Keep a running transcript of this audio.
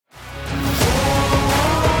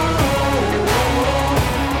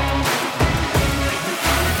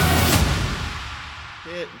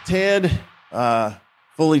Ted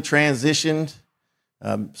fully transitioned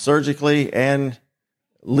surgically and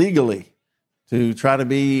legally to try to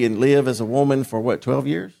be and live as a woman for 12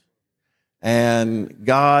 years? And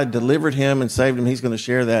God delivered him and saved him. He's going to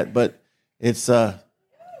share that. But it's,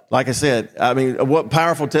 like I said, I mean, one of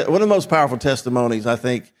the most powerful testimonies I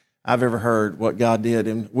think I've ever heard, what God did.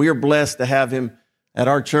 And we are blessed to have him at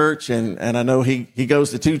our church. And I know he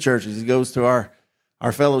goes to two churches. He goes to our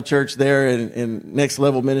fellow church there in Next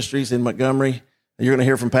Level Ministries in Montgomery. You're going to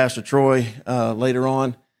hear from Pastor Troy later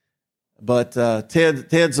on. But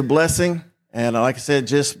Ted's a blessing. And like I said,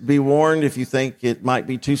 just be warned if you think it might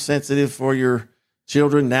be too sensitive for your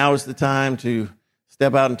children. Now is the time to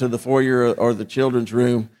step out into the foyer or the children's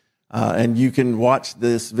room, and you can watch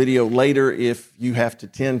this video later if you have to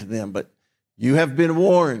tend to them. But you have been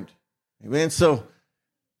warned. Amen. So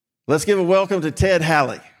let's give a welcome to Ted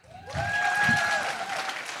Halley.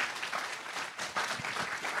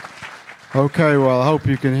 Okay, well, I hope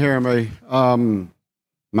you can hear me.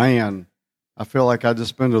 Man, I feel like I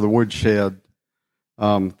just been to the woodshed.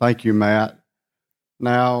 Thank you, Matt.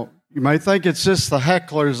 Now, you may think it's just the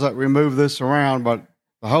hecklers that remove this around, but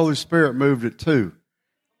the Holy Spirit moved it too.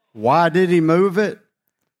 Why did he move it?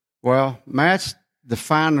 Well, Matt's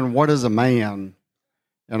defining what is a man,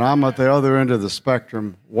 and I'm at the other end of the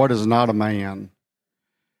spectrum. What is not a man?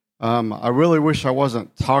 I really wish I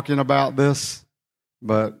wasn't talking about this,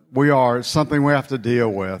 but we are. It's something we have to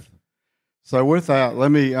deal with. So with that,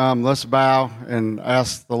 let's bow and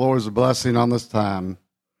ask the Lord's blessing on this time.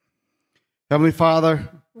 Heavenly Father,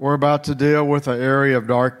 we're about to deal with an area of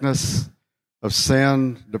darkness, of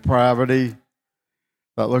sin, depravity,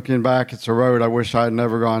 that looking back, it's a road I wish I had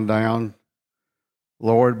never gone down.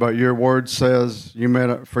 Lord, but your word says you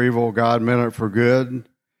meant it for evil, God meant it for good.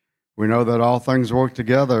 We know that all things work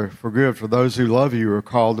together for good for those who love you are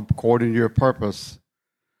called according to your purpose.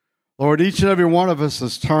 Lord, each and every one of us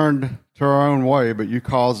has turned to our own way, but you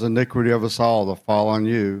cause the iniquity of us all to fall on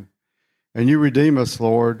you. And you redeem us,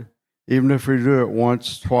 Lord, even if we do it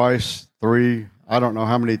once, twice, three, I don't know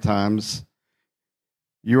how many times.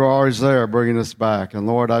 You're always there bringing us back. And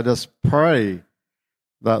Lord, I just pray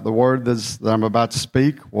that the word that I'm about to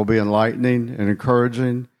speak will be enlightening and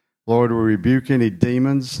encouraging. Lord, we rebuke any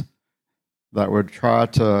demons that would try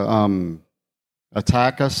to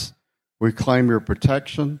attack us. We claim your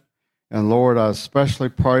protection. And Lord, I especially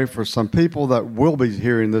pray for some people that will be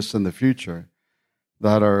hearing this in the future,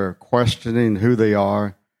 that are questioning who they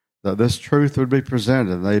are, that this truth would be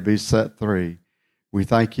presented and they be set free. We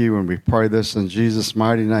thank you and we pray this in Jesus'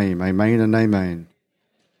 mighty name. Amen and amen.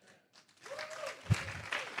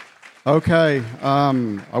 Okay,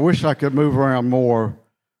 I wish I could move around more,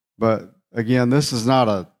 but again, this is not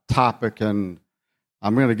a topic, and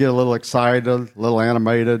I'm going to get a little excited, a little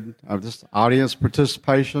animated. Just audience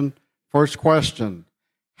participation. First question,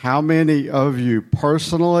 how many of you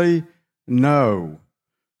personally know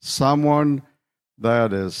someone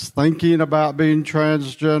that is thinking about being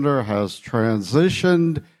transgender, has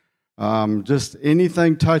transitioned, just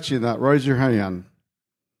anything touching that? Raise your hand.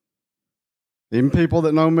 Even people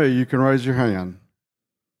that know me, you can raise your hand.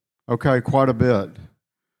 Okay, quite a bit.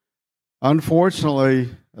 Unfortunately,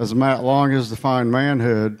 as Matt Long has defined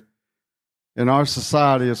manhood, in our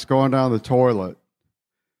society, it's going down the toilet.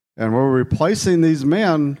 And we're replacing these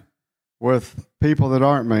men with people that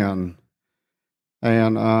aren't men.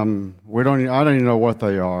 And I don't even know what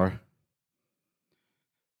they are.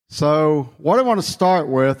 So what I want to start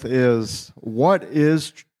with is, what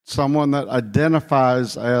is someone that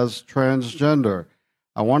identifies as transgender?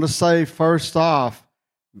 I want to say first off,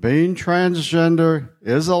 being transgender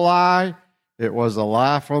is a lie. It was a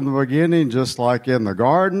lie from the beginning, just like in the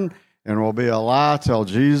garden, and will be a lie till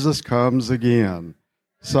Jesus comes again.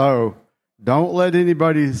 So don't let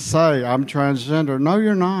anybody say, I'm transgender. No,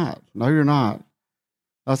 you're not. No, you're not.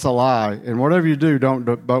 That's a lie. And whatever you do, don't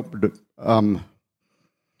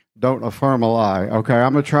affirm a lie. Okay,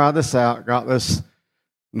 I'm going to try this out. Got this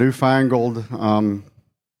newfangled.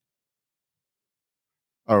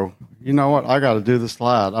 Oh, you know what? I got to do the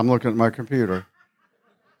slide. I'm looking at my computer.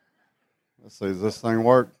 Let's see, does this thing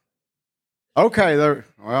work? Okay, there.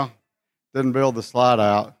 Well, didn't build the slide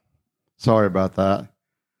out. Sorry about that.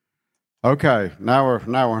 Okay, now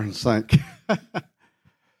we're in sync.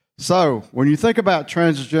 So, when you think about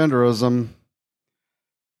transgenderism,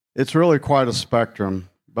 it's really quite a spectrum.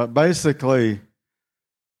 But basically,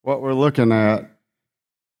 what we're looking at,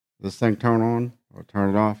 this thing turn on or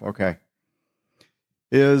turn it off? Okay.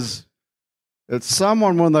 It's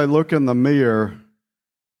someone when they look in the mirror,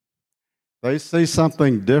 they see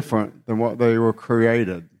something different than what they were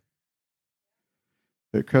created.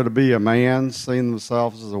 It could be a man seeing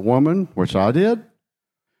themselves as a woman, which I did,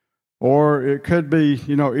 or it could be,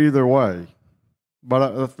 either way.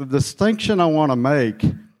 But the distinction I want to make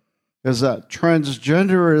is that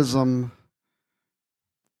transgenderism,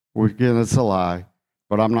 again, it's a lie,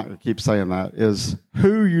 but I'm not going to keep saying that, is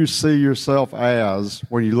who you see yourself as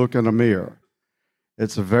when you look in a mirror.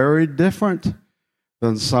 It's very different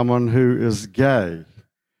than someone who is gay,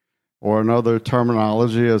 or another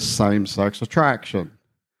terminology is same-sex attraction.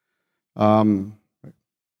 Someone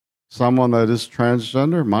that is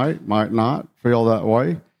transgender might not feel that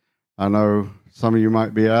way. I know some of you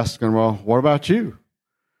might be asking, well, what about you?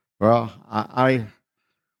 Well,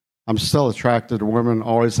 I'm still attracted to women,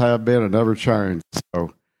 always have been, and never changed.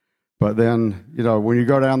 So, but then, when you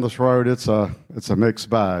go down this road, it's a mixed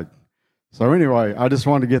bag. So anyway, I just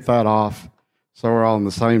wanted to get that off, so we're all in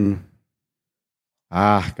the same.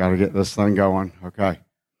 Got to get this thing going. Okay.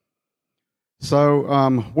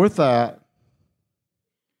 So with that,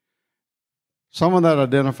 someone that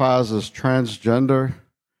identifies as transgender,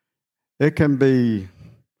 it can be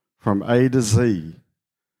from A to Z.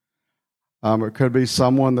 It could be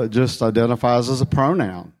someone that just identifies as a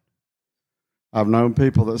pronoun. I've known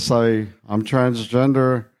people that say, I'm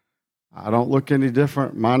transgender, I don't look any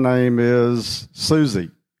different, my name is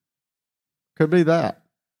Susie. Could be that.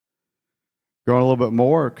 Going a little bit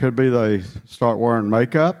more, it could be they start wearing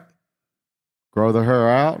makeup, grow their hair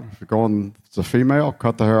out. If it's a female,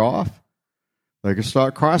 cut the hair off. They can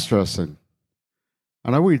start cross-dressing.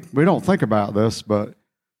 I know we don't think about this, but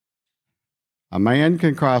a man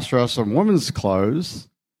can cross-dress in women's clothes.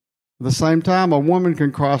 At the same time, a woman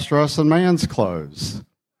can cross-dress in man's clothes.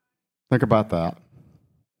 Think about that.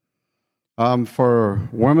 For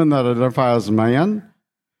women that identify as man,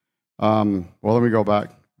 let me go back.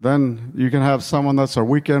 Then you can have someone that's a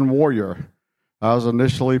weekend warrior. I was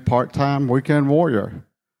initially part-time weekend warrior.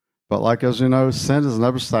 But as you know, sin is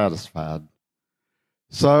never satisfied.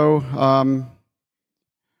 So I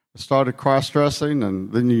started cross-dressing,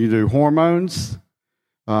 and then you do hormones.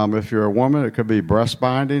 If you're a woman, it could be breast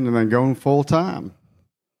binding and then going full-time.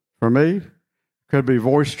 For me, it could be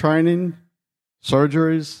voice training,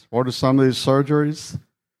 surgeries. What are some of these surgeries?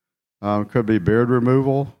 It could be beard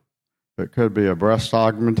removal. It could be a breast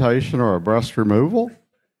augmentation or a breast removal.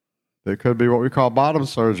 It could be what we call bottom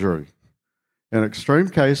surgery. In extreme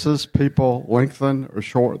cases, people lengthen or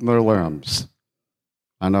shorten their limbs.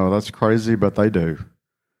 I know that's crazy, but they do.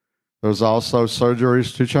 There's also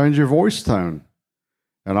surgeries to change your voice tone,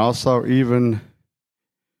 and also even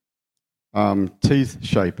teeth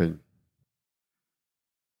shaping.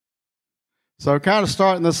 So kind of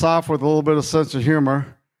starting this off with a little bit of sense of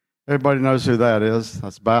humor. Everybody knows who that is.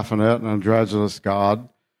 That's Baphomet, an androgynous god.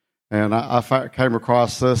 And I came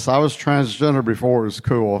across this. I was transgender before it was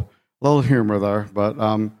cool. A little humor there. But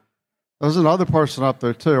there's another person up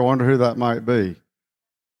there, too. I wonder who that might be.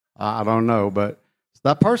 I don't know. But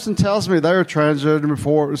that person tells me they were transgender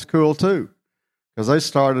before it was cool, too. Because they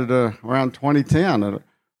started around 2010. And it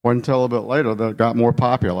wasn't until a bit later that it got more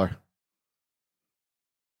popular.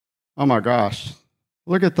 Oh, my gosh.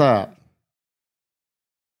 Look at that.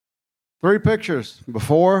 3 pictures,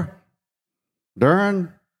 before, during,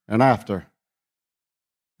 and after.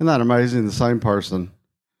 Isn't that amazing? The same person.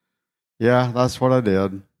 Yeah, that's what I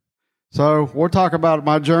did. So we'll talk about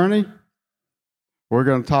my journey. We're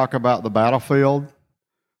going to talk about the battlefield.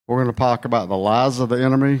 We're going to talk about the lies of the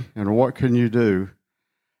enemy and what can you do.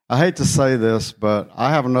 I hate to say this, but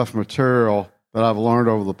I have enough material that I've learned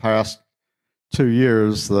over the past 2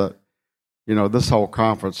 years that, this whole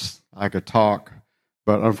conference, I could talk.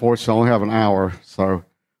 But unfortunately, I only have an hour, so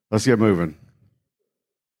let's get moving.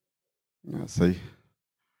 Let's see.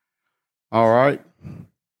 All right,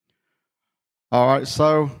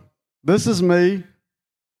 so this is me,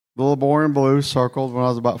 the little boy in blue, circled when I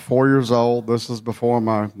was about 4 years old. This is before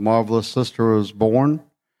my marvelous sister was born.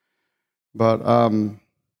 But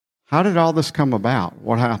how did all this come about?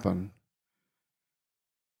 What happened?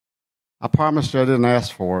 I promised you I didn't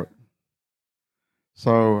ask for it.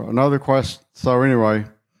 So another question. So anyway,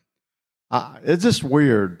 it's just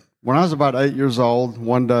weird. When I was about 8 years old,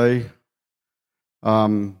 one day,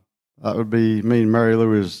 that would be me and Mary Lou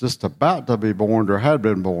was just about to be born or had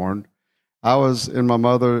been born. I was in my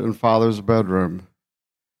mother and father's bedroom.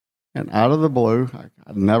 And out of the blue,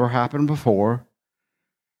 it never happened before,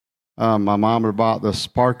 my mom had bought this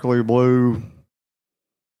sparkly blue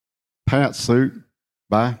pantsuit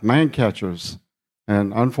by Man Catchers.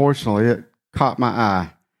 And unfortunately, it caught my eye.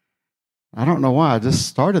 I don't know why. I just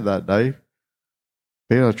started that day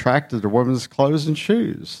being attracted to women's clothes and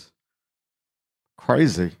shoes.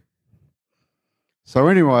 Crazy. So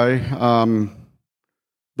anyway,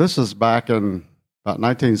 this is back in about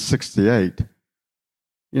 1968.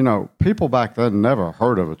 People back then never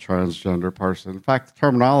heard of a transgender person. In fact, the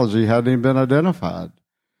terminology hadn't even been identified.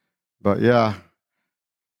 But yeah,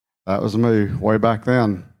 that was me way back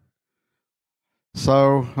then.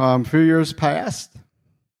 So a few years passed.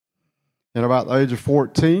 At about the age of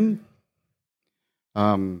 14,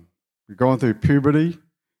 you're going through puberty.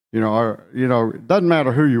 It doesn't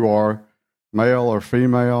matter who you are, male or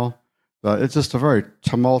female. It's just a very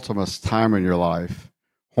tumultuous time in your life.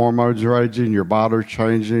 Hormones raging, your body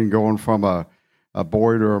changing, going from a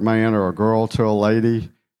boy to a man or a girl to a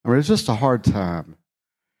lady. I mean, it's just a hard time.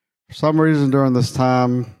 For some reason during this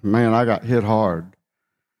time, man, I got hit hard.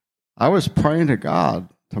 I was praying to God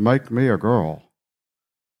to make me a girl.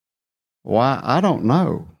 Why? I don't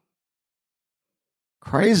know.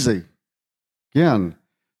 Crazy. Again,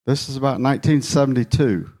 this is about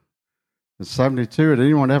 1972. In 72, had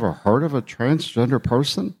anyone ever heard of a transgender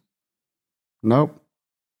person? Nope.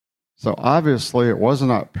 So obviously it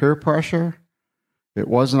wasn't out peer pressure. It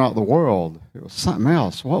wasn't out the world. It was something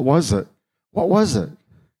else. What was it? What was it?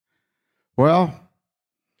 Well,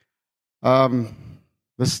 about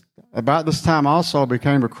this time also I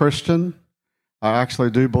became a Christian. I actually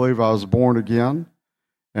do believe I was born again,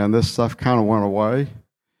 and this stuff kind of went away.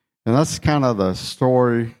 And that's kind of the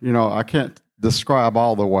story. I can't describe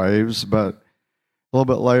all the waves, but a little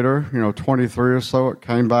bit later, 23 or so, it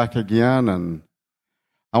came back again, and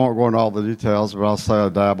I won't go into all the details, but I'll say I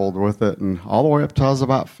dabbled with it, and all the way up till I was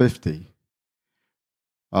about 50.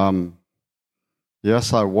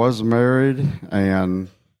 Yes, I was married, and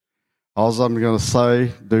all I'm going to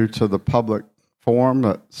say, due to the public forum,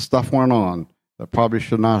 that stuff went on that probably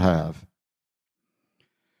should not have.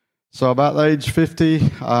 So about age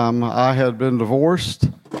 50, I had been divorced,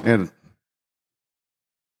 and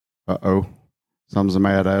something's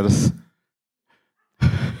mad at us.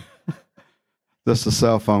 Just a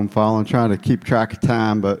cell phone falling, trying to keep track of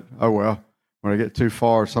time, but oh well. When I get too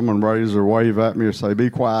far, someone raise or wave at me or say, be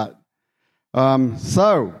quiet.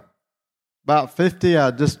 So, about 50,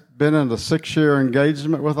 I'd just been in a 6-year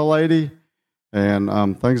engagement with a lady,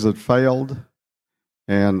 and things had failed,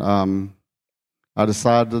 and I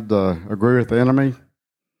decided to agree with the enemy,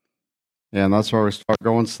 and that's where we start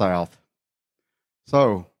going south.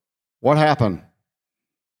 So, what happened?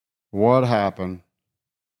 What happened?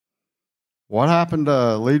 What happened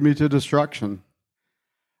to lead me to destruction?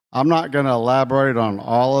 I'm not going to elaborate on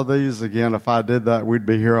all of these. Again, if I did that, we'd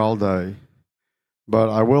be here all day. But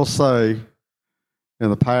I will say, in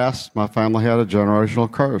the past, my family had a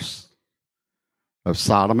generational curse of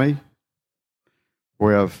sodomy.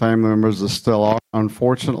 We have family members that still are,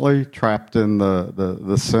 unfortunately, trapped in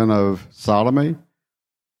the sin of sodomy.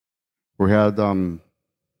 We had, I'll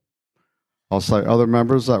say, other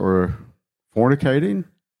members that were fornicating,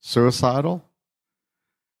 suicidal.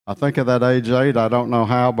 I think at that age 8, I don't know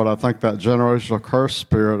how, but I think that generational curse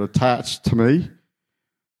spirit attached to me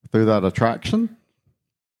through that attraction.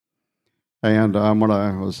 And when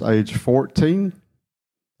I was age 14,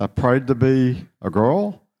 I prayed to be a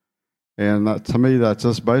girl. And that, to me, that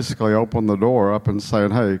just basically opened the door up and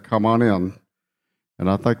saying, hey, come on in. And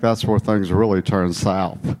I think that's where things really turned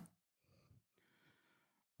south.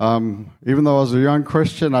 Even though I was a young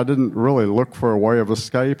Christian, I didn't really look for a way of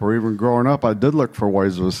escape, or even growing up, I did look for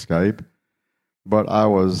ways of escape, but I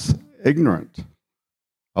was ignorant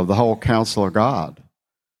of the whole counsel of God.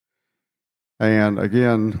 And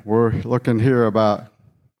again, we're looking here about,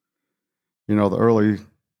 the early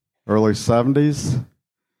 70s,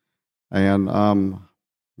 and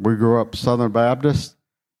we grew up Southern Baptist.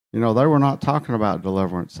 They were not talking about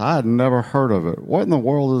deliverance. I had never heard of it. What in the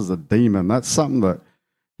world is a demon? That's something that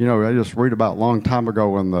I just read about a long time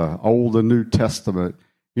ago in the Old and New Testament.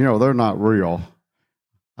 They're not real.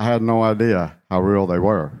 I had no idea how real they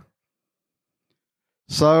were.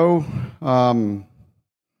 So,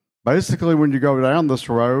 basically, when you go down this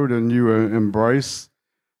road and you embrace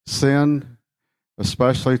sin,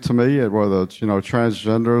 especially to me, whether it's,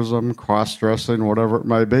 transgenderism, cross-dressing, whatever it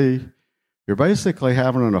may be, you're basically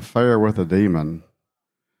having an affair with a demon.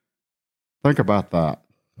 Think about that.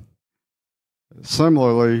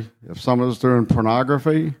 Similarly, if someone's doing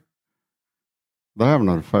pornography, they're having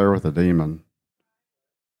an affair with a demon.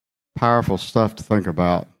 Powerful stuff to think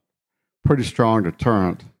about. Pretty strong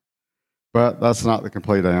deterrent. But that's not the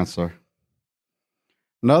complete answer.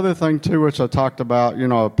 Another thing, too, which I talked about,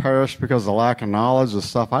 I perished because of lack of knowledge and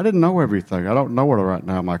stuff. I didn't know everything. I don't know it right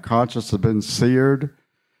now. My conscience had been seared.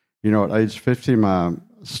 At age 50, I'm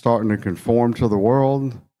starting to conform to the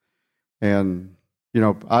world. And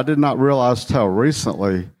I did not realize till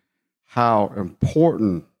recently how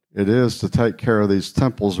important it is to take care of these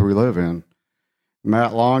temples we live in.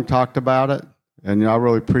 Matt Long talked about it, and I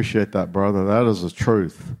really appreciate that, brother. That is the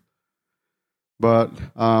truth. But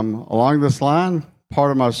along this line,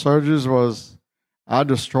 part of my surgeries was I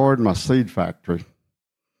destroyed my seed factory.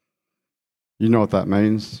 You know what that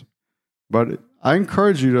means. But I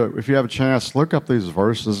encourage you to, if you have a chance, look up these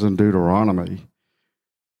verses in Deuteronomy.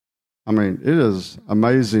 I mean, it is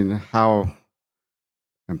amazing how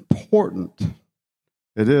important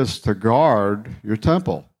it is to guard your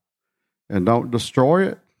temple. And don't destroy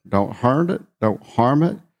it, don't hurt it, don't harm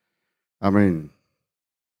it. I mean,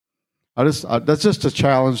 that's just a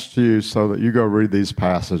challenge to you so that you go read these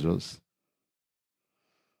passages.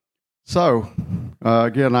 So,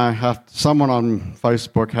 again, someone on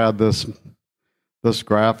Facebook had this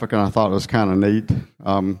graphic, and I thought it was kind of neat.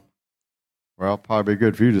 Well, probably be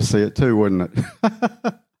good for you to see it too, wouldn't it?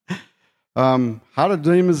 How do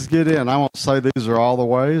demons get in? I won't say these are all the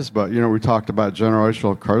ways, but, we talked about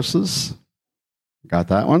generational curses. Got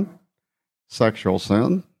that one. Sexual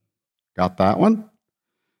sin. Got that one.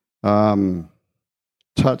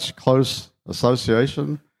 Touch, close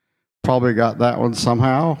association. Probably got that one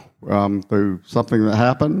somehow through something that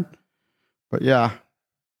happened. But yeah,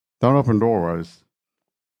 don't open doorways.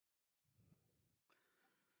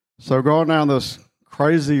 So going down this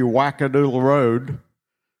crazy wackadoodle road,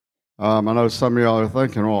 I know some of y'all are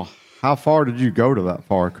thinking, well, how far did you go to that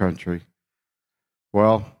far country?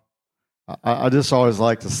 Well, I just always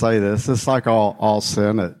like to say this. It's like all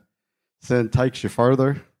sin. Sin takes you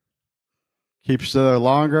further, keeps you there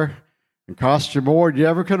longer, and costs you more than you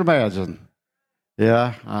ever could imagine.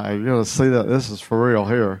 Yeah, you're going to see that this is for real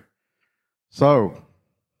here. So,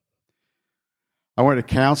 I went to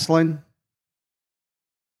counseling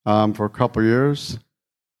for a couple years.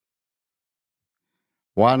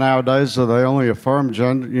 Why nowadays do they only affirm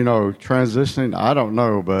gender, transitioning? I don't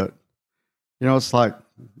know, but, it's like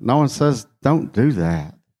no one says don't do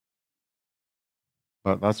that.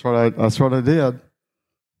 But that's what I did.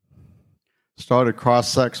 Started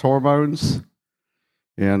cross-sex hormones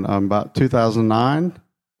in about 2009.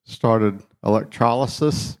 Started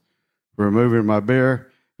electrolysis, removing my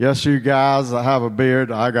beard. Yes, you guys, I have a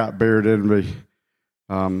beard. I got beard in me.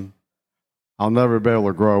 I'll never be able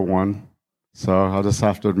to grow one, so I'll just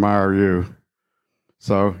have to admire you.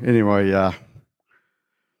 So anyway, yeah.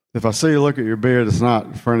 If I see you look at your beard, it's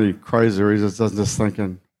not for any crazy reasons. I'm just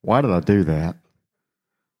thinking, why did I do that?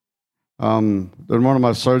 Then one of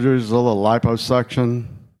my surgeries, a little liposuction,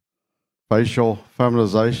 facial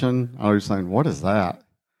feminization. I was saying, what is that?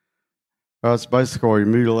 Well, it's basically where you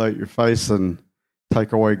mutilate your face and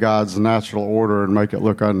take away God's natural order and make it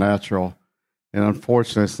look unnatural. And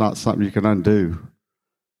unfortunately, it's not something you can undo.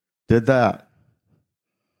 Did that.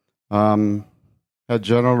 Had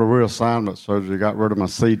genital reassignment surgery, got rid of my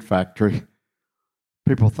seed factory.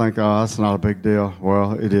 People think, oh, that's not a big deal.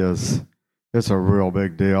 Well, it is. It's a real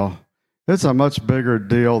big deal. It's a much bigger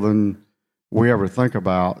deal than we ever think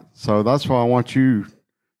about. So that's why I want you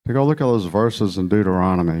to go look at those verses in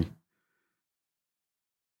Deuteronomy.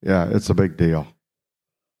 Yeah, it's a big deal.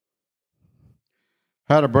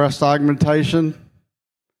 Had a breast augmentation.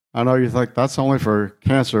 I know you think that's only for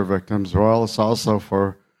cancer victims. Well, it's also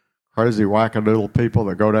for crazy wackadoodle people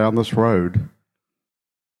that go down this road.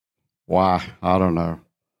 Why? I don't know.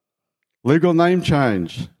 Legal name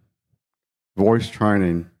change. Voice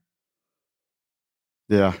training.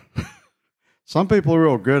 Yeah. Some people are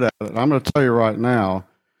real good at it. I'm going to tell you right now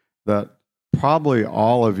that probably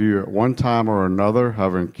all of you at one time or another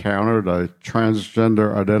have encountered a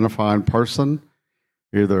transgender identifying person,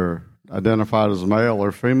 either identified as male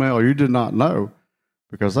or female. You did not know,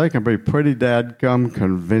 because they can be pretty dadgum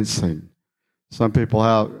convincing. Some people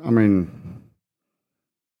have,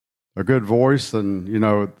 a good voice, and,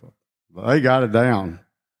 they got it down.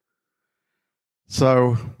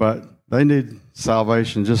 So, but they need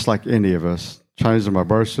salvation just like any of us. Changing my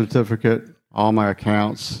birth certificate, all my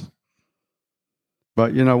accounts.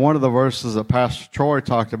 But, one of the verses that Pastor Troy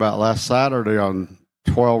talked about last Saturday on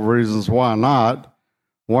 12 Reasons Why Not,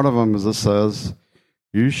 one of them is it says,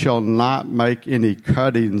 you shall not make any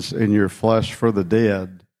cuttings in your flesh for the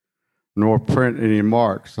dead, nor print any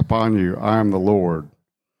marks upon you. I am the Lord.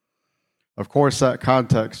 Of course, that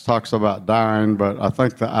context talks about dying, but I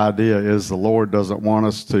think the idea is the Lord doesn't want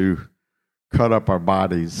us to cut up our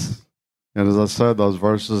bodies. And as I said, those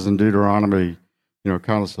verses in Deuteronomy,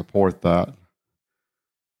 kind of support that.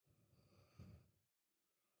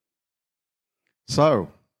 So,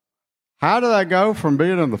 how did I go from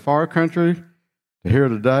being in the far country to here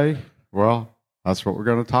today? Well, that's what we're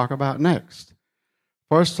going to talk about next.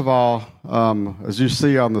 First of all, as you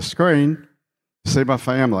see on the screen, See, my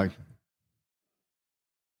family,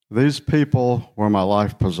 these people were my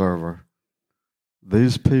life preserver.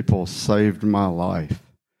 These people saved my life.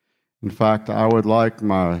 In fact, I would like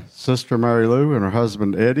my sister Mary Lou and her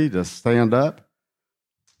husband Eddie to stand up.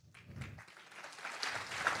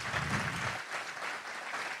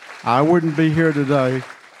 I wouldn't be here today.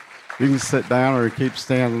 You can sit down or keep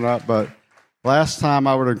standing up, but last time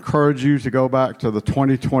I would encourage you to go back to the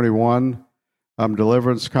 2021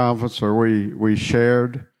 Deliverance Conference where we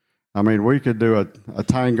shared. I mean, we could do a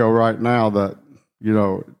tango right now that,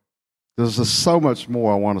 there's just so much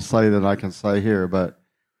more I want to say than I can say here, but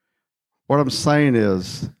what I'm saying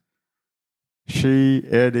is she,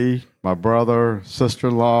 Eddie, my brother,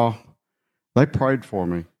 sister-in-law, they prayed for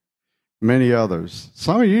me. Many others.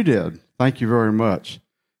 Some of you did. Thank you very much.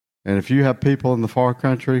 And if you have people in the far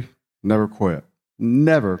country, never quit.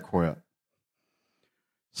 Never quit.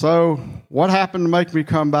 So what happened to make me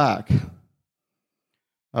come back?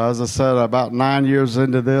 As I said, about 9 years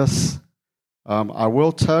into this, I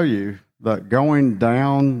will tell you that going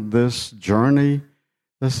down this journey,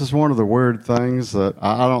 this is one of the weird things that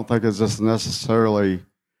I don't think is just necessarily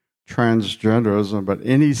transgenderism, but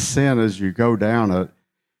any sin as you go down it,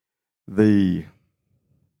 the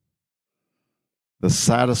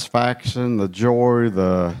satisfaction, the joy,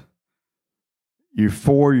 the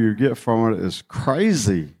euphoria you get from it is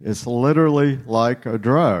crazy. It's literally like a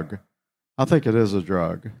drug. I think it is a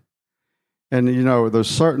drug. And, there's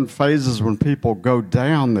certain phases when people go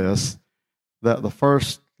down this that the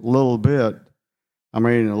first little bit, I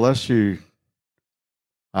mean, unless you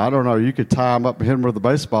could tie them up and hit them with a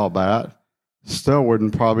baseball bat, still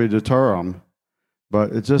wouldn't probably deter them.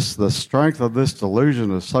 But it's just the strength of this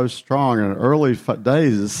delusion is so strong in early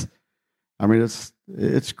days. I mean,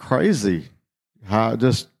 it's crazy how it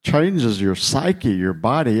just changes your psyche, your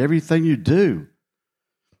body, everything you do.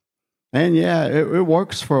 And yeah, it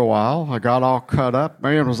works for a while. I got all cut up.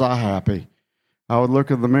 Man, was I happy. I would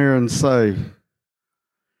look in the mirror and say,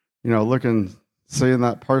 seeing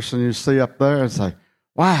that person you see up there and say,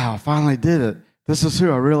 wow, I finally did it. This is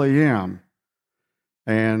who I really am.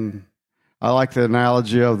 And I like the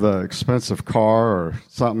analogy of the expensive car or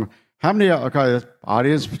something.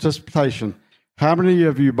 Audience participation. How many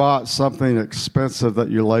of you bought something expensive that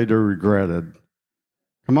you later regretted?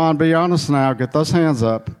 Come on, be honest now. Get those hands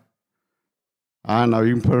up. I know,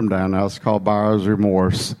 you can put them down now. It's called buyer's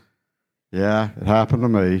remorse. Yeah, it happened to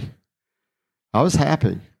me. I was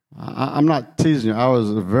happy. I'm not teasing you. I was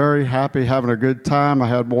very happy, having a good time. I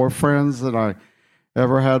had more friends than I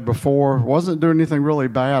ever had before. Wasn't doing anything really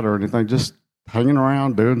bad or anything, just hanging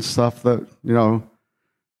around, doing stuff that, you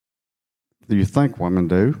think women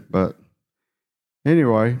do. But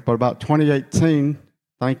anyway, about 2018,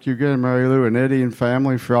 thank you again, Mary Lou and Eddie and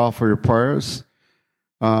family for your prayers.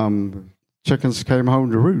 Chickens came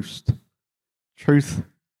home to roost. Truth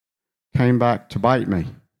came back to bite me.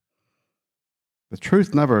 The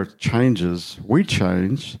truth never changes. We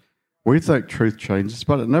change. We think truth changes,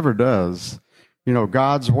 but it never does.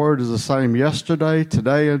 God's word is the same yesterday,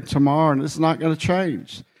 today, and tomorrow, and it's not going to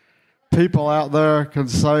change. People out there can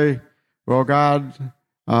say, well, God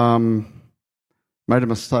made a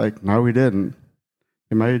mistake. No, he didn't.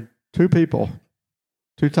 He made two people,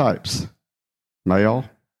 two types, male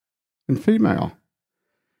and female.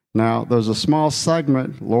 Now, there's a small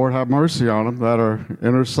segment, Lord have mercy on them, that are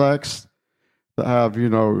intersex, that have,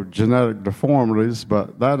 genetic deformities,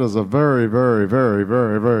 but that is a very, very, very,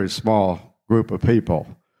 very, very small group of people.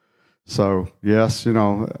 So, yes,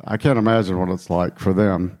 I can't imagine what it's like for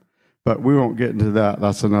them, but we won't get into that.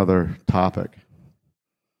 That's another topic.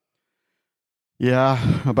 Yeah,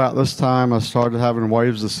 about this time I started having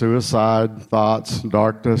waves of suicide, thoughts,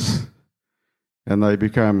 darkness, and they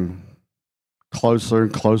become closer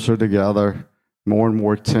and closer together, more and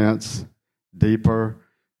more tense, deeper,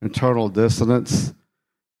 internal dissonance,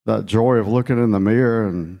 that joy of looking in the mirror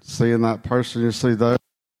and seeing that person you see there.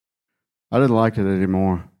 I didn't like it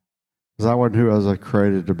anymore because I wasn't who I was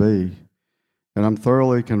created to be. And I'm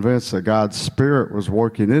thoroughly convinced that God's Spirit was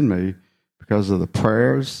working in me because of the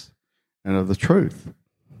prayers and of the truth.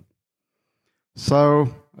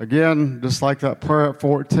 So, again, just like that prayer at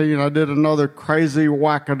 14, I did another crazy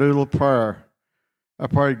wackadoodle prayer. I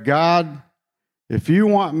prayed, God, if you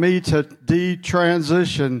want me to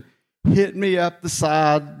detransition, hit me up the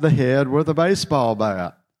side of the head with a baseball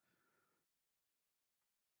bat.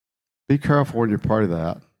 Be careful when you pray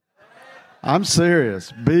that. I'm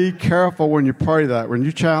serious. Be careful when you pray that. When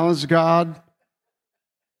you challenge God,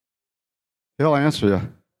 He'll answer you.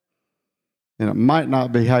 And it might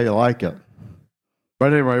not be how you like it.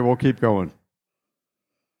 But anyway, we'll keep going.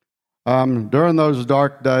 During those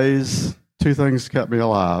dark days, two things kept me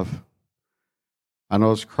alive. I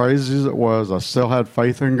know as crazy as it was, I still had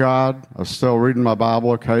faith in God. I was still reading my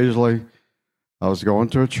Bible occasionally. I was going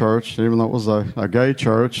to a church, even though it was a gay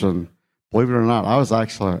church, and believe it or not, I was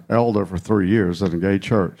actually an elder for 3 years in a gay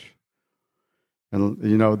church. And,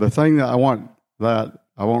 the thing that I won't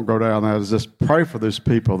go down that is just pray for these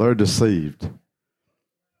people. They're deceived.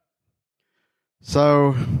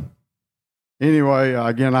 So, anyway,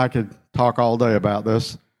 again, I could talk all day about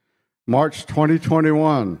this. March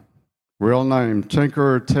 2021, real name,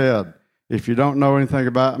 Tinkerer Ted. If you don't know anything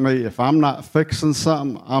about me, if I'm not fixing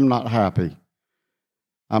something, I'm not happy.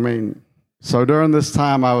 So during this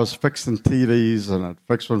time, I was fixing TVs, and I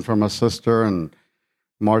fixed one for my sister, and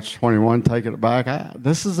March 21, taking it back.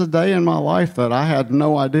 This is a day in my life that I had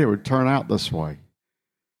no idea would turn out this way.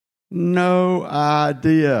 No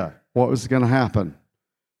idea what was going to happen.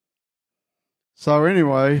 So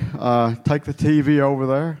anyway, take the TV over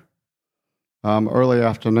there early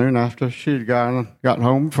afternoon after she'd gotten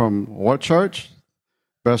home from what church?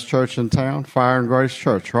 Best church in town, Fire and Grace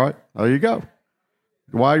Church, right? There you go.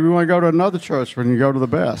 Why do you want to go to another church when you go to the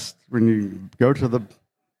best? When you go to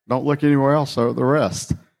don't look anywhere else, so the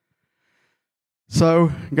rest.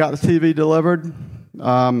 So, got the TV delivered,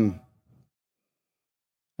 and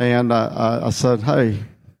I said, hey,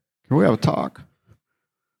 can we have a talk?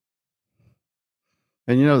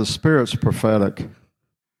 And the Spirit's prophetic.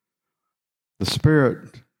 The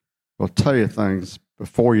Spirit will tell you things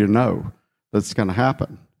before you know that's going to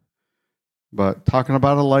happen. But talking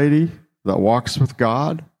about a lady that walks with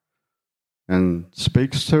God and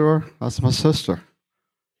speaks to her, that's my sister.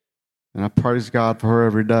 And I praise God for her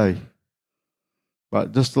every day.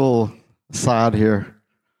 But just a little aside here,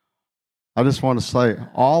 I just want to say,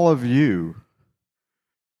 all of you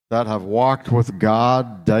that have walked with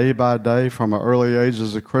God day by day from an early age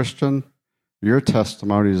as a Christian, your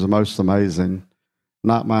testimony is the most amazing,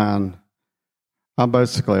 not mine. I'm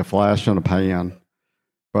basically a flash in a pan.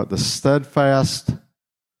 But the steadfast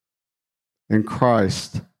in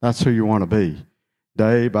Christ, that's who you want to be,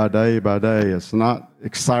 day by day by day. It's not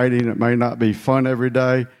exciting. It may not be fun every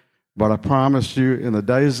day, but I promise you, in the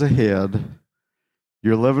days ahead,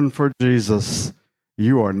 you're living for Jesus,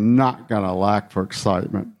 you are not going to lack for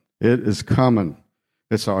excitement. It is coming.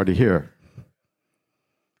 It's already here.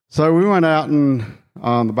 So we went out in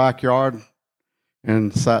the backyard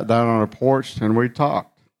and sat down on a porch, and we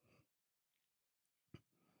talked.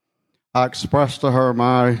 I expressed to her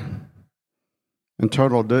my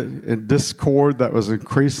internal discord that was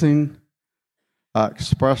increasing. I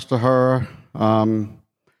expressed to her some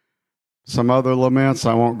other laments.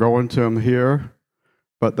 I won't go into them here,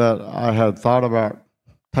 but that I had thought about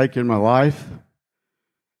taking my life.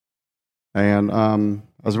 And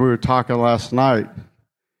as we were talking last night,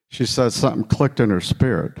 she said something clicked in her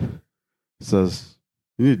spirit. She says,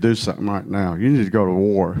 you need to do something right now. You need to go to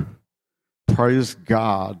war. Praise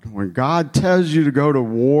God. When God tells you to go to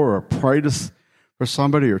war or pray for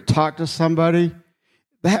somebody or talk to somebody,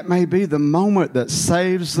 that may be the moment that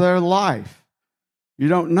saves their life. You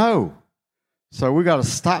don't know. So we got to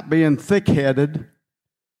stop being thick-headed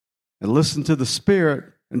and listen to the Spirit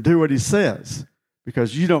and do what He says,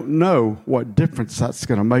 because you don't know what difference that's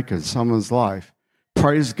going to make in someone's life.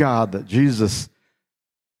 Praise God that Jesus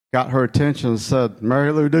got her attention and said,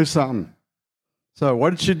 Mary Lou, do something. So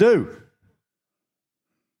what did she do?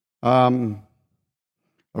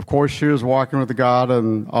 Of course, she was walking with God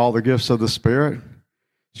and all the gifts of the Spirit.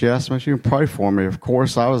 She asked me if she can pray for me. Of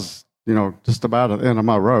course, I was, just about at the end of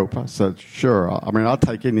my rope. I said, sure. I'll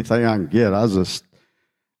take anything I can get. I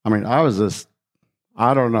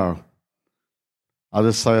don't know. I'll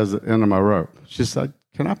just say at the end of my rope. She said,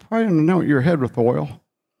 can I pray and anoint your head with oil?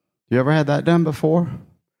 You ever had that done before?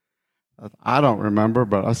 I don't remember,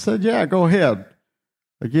 but I said, yeah, go ahead.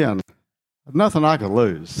 Again, nothing I could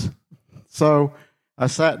lose. So I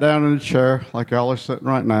sat down in a chair like y'all are sitting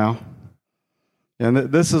right now. And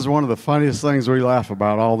this is one of the funniest things we laugh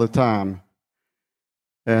about all the time.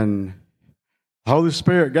 And the Holy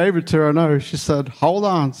Spirit gave it to her, I know. She said, hold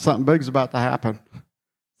on, something big's about to happen. Has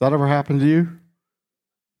that ever happened to you?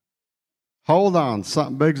 Hold on,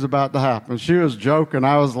 something big's about to happen. She was joking,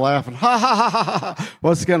 I was laughing. Ha, ha, ha, ha, ha.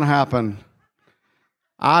 What's going to happen?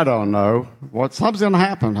 I don't know. Something's going to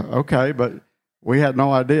happen. Okay, but we had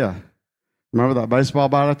no idea. Remember that baseball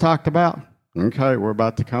bat I talked about? Okay, we're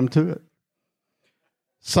about to come to it.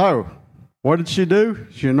 So, what did she do?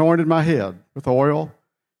 She anointed my head with oil.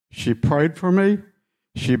 She prayed for me.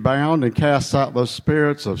 She bound and cast out those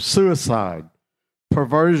spirits of suicide,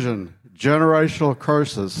 perversion, generational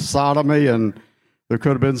curses, sodomy, and there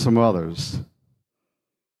could have been some others.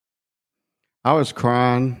 I was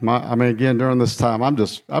crying. Again, during this time, I'm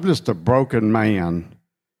just a broken man.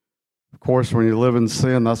 Of course, when you live in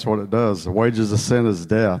sin, that's what it does. The wages of sin is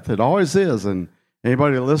death. It always is. And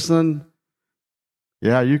anybody listening,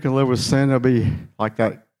 yeah, you can live with sin. It'll be like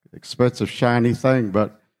that expensive, shiny thing,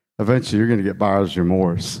 but eventually you're going to get buyer's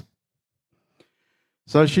remorse.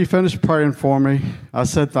 So she finished praying for me. I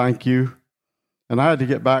said thank you. And I had to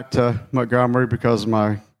get back to Montgomery because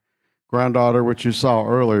my granddaughter, which you saw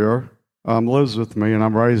earlier, lives with me, and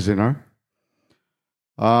I'm raising her.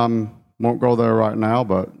 Won't go there right now,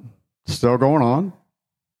 but still going on.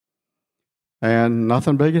 And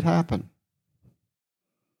nothing big had happened.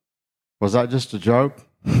 Was that just a joke?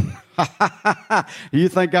 You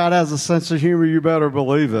think God has a sense of humor? You better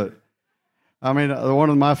believe it. One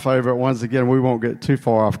of my favorite ones, again, we won't get too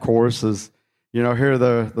far off course, is, here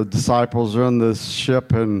the disciples are in this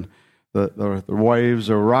ship and the waves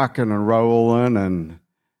are rocking and rolling, and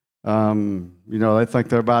they think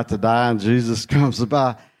they're about to die, and Jesus comes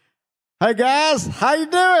by. Hey guys, how you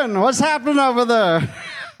doing? What's happening over there?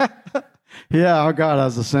 Yeah, our God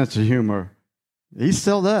has a sense of humor. He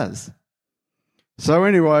still does. So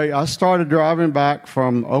anyway, I started driving back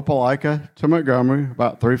from Opelika to Montgomery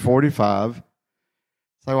about 3:45.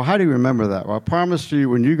 So, well, how do you remember that? Well, I promise you,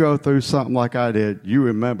 when you go through something like I did, you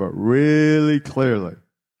remember really clearly.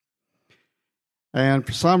 And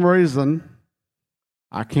for some reason,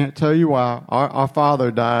 I can't tell you why, our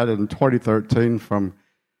father died in 2013 from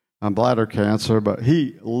bladder cancer, but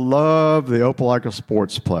he loved the Opelika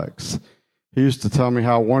Sportsplex. He used to tell me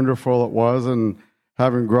how wonderful it was, and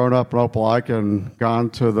having grown up in Opelika and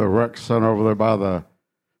gone to the rec center over there by the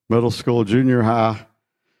middle school, junior high,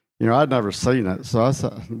 I'd never seen it. So I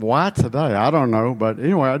said, why today? I don't know. But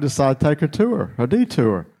anyway, I decided to take a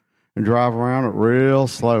detour, and drive around it real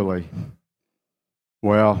slowly.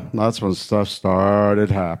 Well, that's when stuff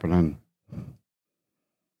started happening.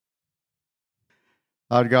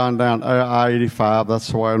 I'd gone down I-85. That's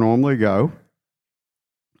the way I normally go.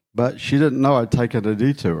 But she didn't know I'd taken a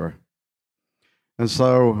detour. And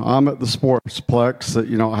so I'm at the Sportsplex that,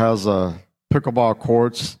 has pickleball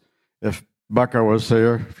courts. If Bucko was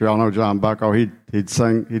here, if y'all know John Bucko, he'd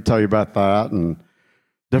tell you about that, and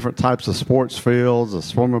different types of sports fields, a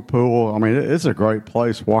swimming pool. It's a great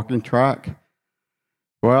place, walking track.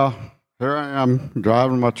 Well, here I am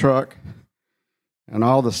driving my truck, and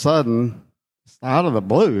all of a sudden, out of the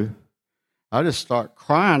blue, I just start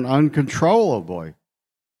crying uncontrollably.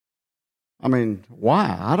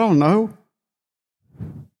 Why? I don't know.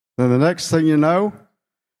 Then the next thing you know,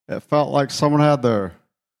 it felt like someone had their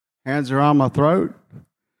hands around my throat.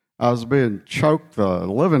 I was being choked the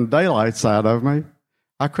living daylights out of me.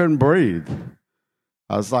 I couldn't breathe.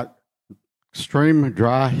 I was like extreme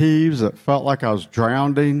dry heaves. It felt like I was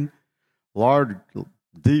drowning. Large,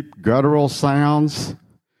 deep guttural sounds.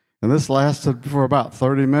 And this lasted for about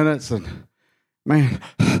 30 minutes. And man,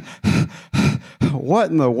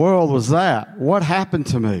 what in the world was that? What happened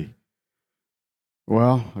to me?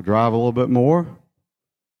 Well, I drive a little bit more,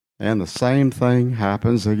 and the same thing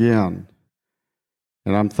happens again.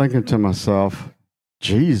 And I'm thinking to myself,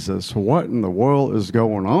 Jesus, what in the world is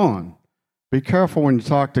going on? Be careful when you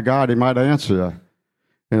talk to God. He might answer you.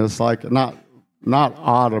 And it's like, not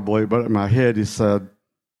audibly, but in my head, he said,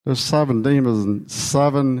 there's 7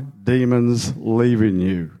 demons leaving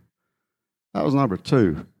you. That was number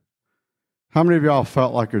 2. How many of y'all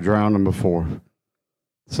felt like you're drowning before?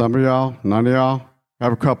 Some of y'all? None of y'all? I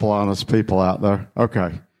have a couple honest people out there.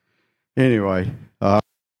 Okay. Anyway,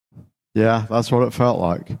 yeah, that's what it felt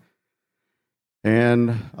like.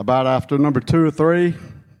 And about after number 2 or 3,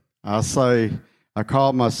 I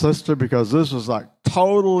called my sister, because this was like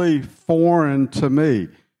totally foreign to me.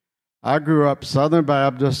 I grew up Southern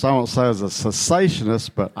Baptist. I won't say as a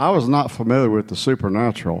cessationist, but I was not familiar with the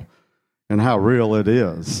supernatural and how real it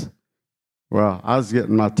is. Well, I was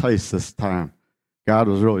getting my taste this time. God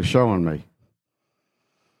was really showing me.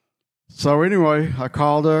 So anyway, I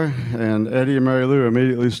called her, and Eddie and Mary Lou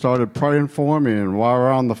immediately started praying for me, and while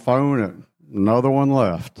we're on the phone, another one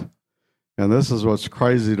left. And this is what's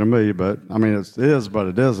crazy to me, but it is, but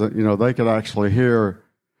it isn't. They could actually hear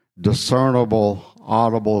discernible,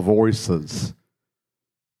 audible voices.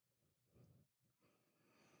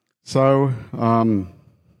 So,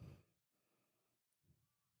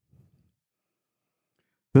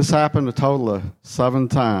 this happened a total of 7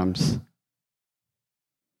 times.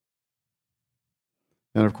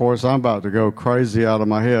 And of course, I'm about to go crazy out of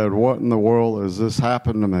my head. What in the world has this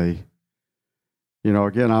happened to me?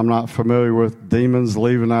 Again, I'm not familiar with demons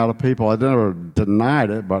leaving out of people. I never denied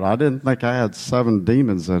it, but I didn't think I had 7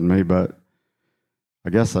 demons in me, but I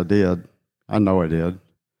guess I did. I know I did.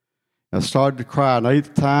 I started to cry an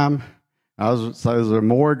eighth time. I was saying, is there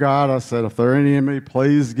more, God? I said, if there are any in me,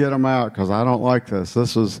 please get them out, because I don't like this.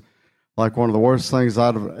 This was like one of the worst things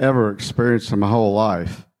I'd have ever experienced in my whole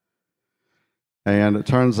life. And it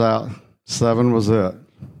turns out 7 was it.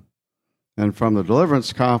 And from the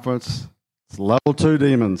deliverance conference, it's level 2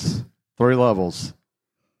 demons, 3 levels.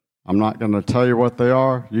 I'm not going to tell you what they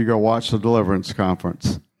are. You go watch the deliverance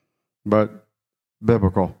conference. But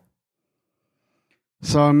biblical.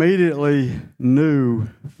 So I immediately knew,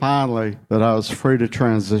 finally, that I was free to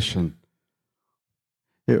transition.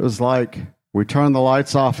 It was like we turn the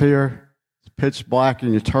lights off here, it's pitch black,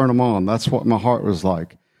 and you turn them on. That's what my heart was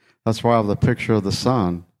like. That's why I have the picture of the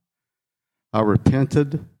sun. I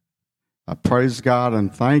repented. I praised God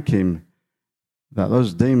and thanked Him that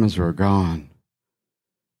those demons were gone.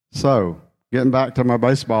 So, getting back to my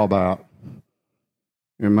baseball bat.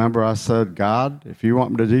 Remember I said, God, if you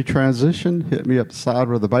want me to detransition, hit me up the side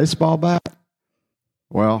with a baseball bat?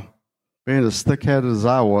 Well, being as thick-headed as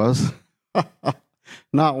I was,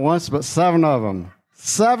 not once, but 7 of them.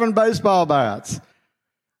 7 baseball bats.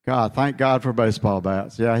 God, thank God for baseball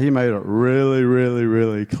bats. Yeah, He made it really, really,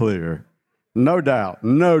 really clear. No doubt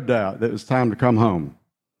that it was time to come home.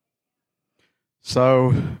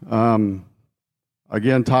 So,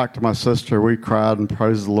 again, talked to my sister. We cried and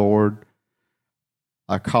praised the Lord.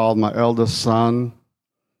 I called my eldest son.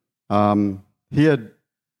 He had,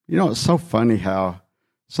 it's so funny how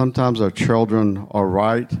sometimes our children are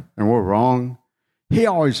right and we're wrong. He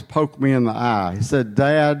always poked me in the eye. He said,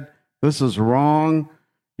 Dad, this is wrong.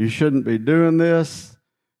 You shouldn't be doing this.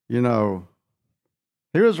 He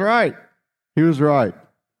was right. He was right.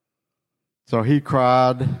 So he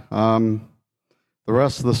cried. The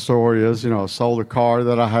rest of the story is, I sold a car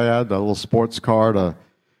that I had, a little sports car, to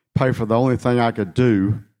pay for the only thing I could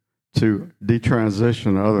do to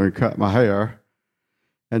detransition other than cut my hair.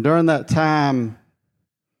 And during that time,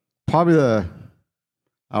 probably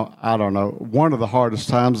one of the hardest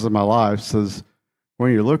times in my life is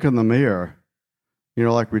when you look in the mirror,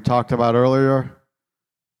 like we talked about earlier,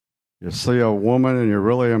 you see a woman and you're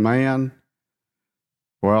really a man.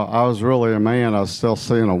 Well, I was really a man. I was still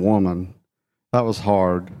seeing a woman. That was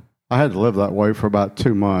hard. I had to live that way for about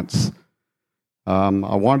 2 months.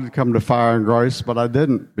 I wanted to come to Fire and Grace, but I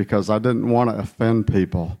didn't, because I didn't want to offend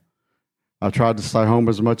people. I tried to stay home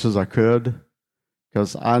as much as I could,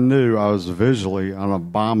 because I knew I was visually an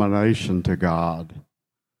abomination to God.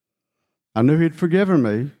 I knew He'd forgiven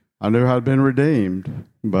me. I knew I'd been redeemed,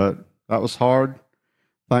 but that was hard.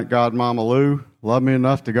 Thank God Mama Lou loved me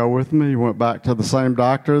enough to go with me. He went back to the same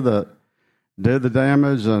doctor that did the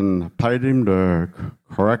damage and paid him to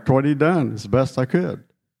correct what he'd done as best I could.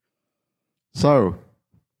 So,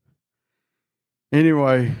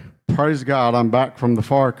 anyway, praise God, I'm back from the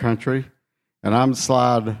far country, and I'm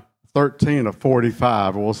slide 13 of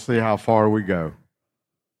 45. We'll see how far we go.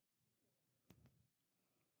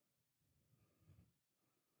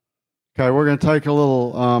 Okay, we're going to take a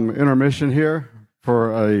little intermission here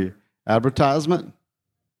for a advertisement.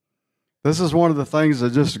 This is one of the things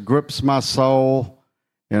that just grips my soul,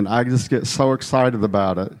 and I just get so excited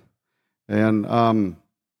about it. And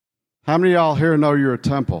how many of y'all here know you're a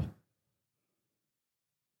temple?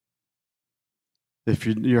 If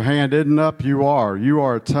your hand isn't up, you are. You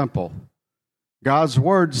are a temple. God's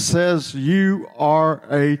Word says you are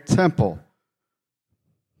a temple.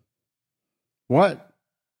 What?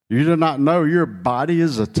 You do not know your body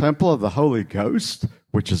is a temple of the Holy Ghost,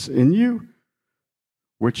 which is in you,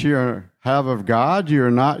 which you have of God. You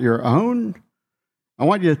are not your own. I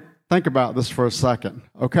want you to think about this for a second.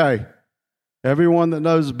 Okay, everyone that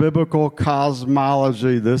knows biblical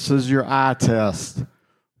cosmology, this is your eye test.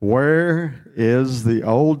 Where is the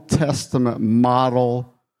Old Testament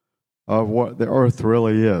model of what the earth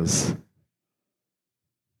really is?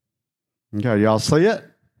 Okay, y'all see it?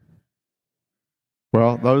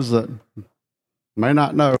 Well, those that may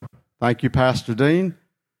not know, thank you, Pastor Dean,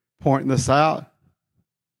 pointing this out.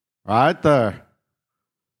 Right there.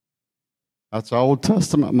 That's the Old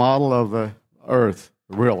Testament model of the earth,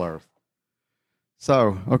 the real earth.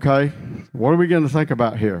 So, okay, what are we going to think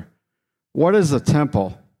about here? What is a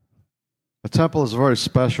temple? A temple is a very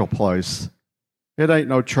special place. It ain't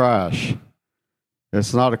no trash.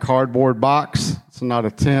 It's not a cardboard box. It's not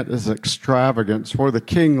a tent. It's extravagance where the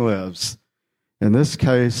king lives. In this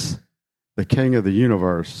case, the King of the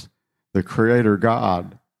universe, the Creator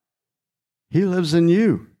God. He lives in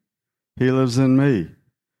you. He lives in me.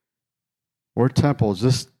 We're temples.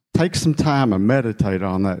 Just take some time and meditate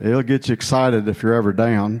on that. It'll get you excited if you're ever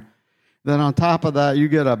down. Then on top of that, you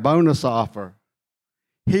get a bonus offer.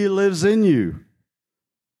 He lives in you.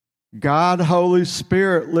 God, Holy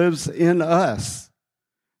Spirit, lives in us.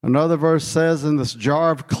 Another verse says, in this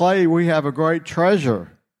jar of clay, we have a great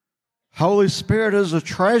treasure. Holy Spirit is a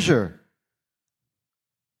treasure.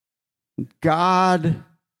 God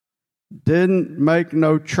didn't make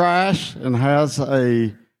no trash and has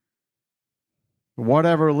a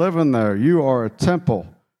whatever living there. You are a temple,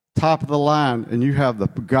 top of the line, and you have the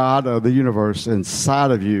God of the universe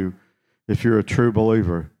inside of you if you're a true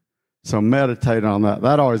believer. So meditate on that.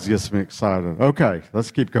 That always gets me excited. Okay,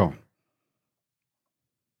 let's keep going.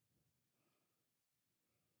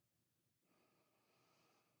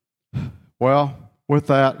 Well, with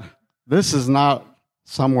that, this is not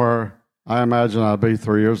somewhere I imagine I'd be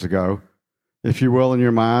 3 years ago. If you will, in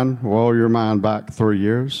your mind, roll your mind back 3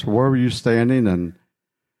 years. Where were you standing in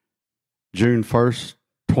June 1st,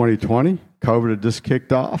 2020? COVID had just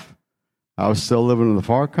kicked off. I was still living in the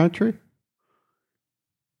far country.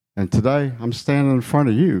 And today, I'm standing in front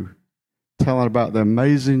of you telling about the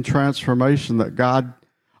amazing transformation that God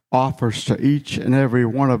offers to each and every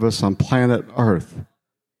one of us on planet Earth.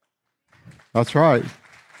 That's right.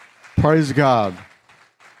 Praise God.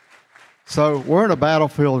 So we're in a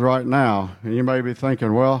battlefield right now, and you may be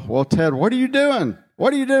thinking, well, Ted, what are you doing?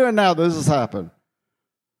 What are you doing now that this has happened?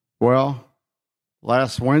 Well,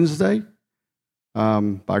 last Wednesday,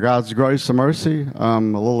 by God's grace and mercy, a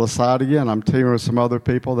little aside again, I'm teaming with some other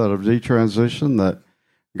people that have detransitioned that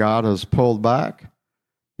God has pulled back,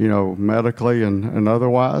 medically and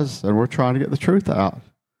otherwise, and we're trying to get the truth out.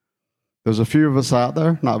 There's a few of us out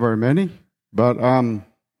there, not very many, but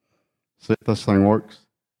see if this thing works.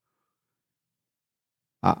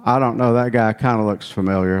 I don't know, that guy kind of looks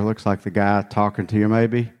familiar. Looks like the guy talking to you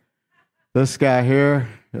maybe. This guy here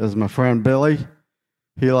is my friend Billy.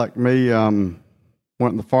 He, like me, went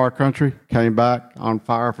in the far country, came back on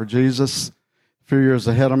fire for Jesus, a few years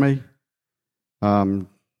ahead of me,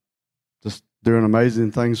 just doing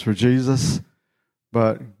amazing things for Jesus.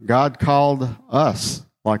 But God called us,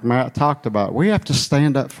 like Matt talked about. We have to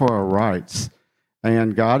stand up for our rights.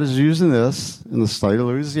 And God is using this in the state of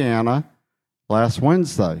Louisiana last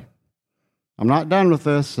Wednesday. I'm not done with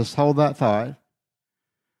this, just hold that thought.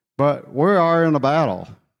 But we are in a battle.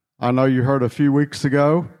 I know you heard a few weeks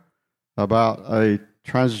ago about a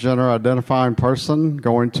transgender identifying person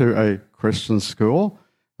going to a Christian school.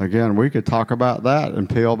 Again, we could talk about that and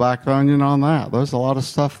peel back the onion on that. There's a lot of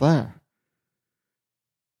stuff there.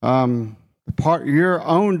 Your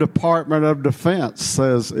own Department of Defense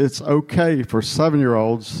says it's okay for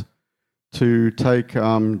 7-year-olds to take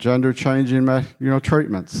gender-changing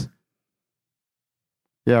treatments.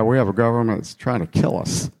 Yeah, we have a government that's trying to kill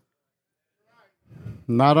us.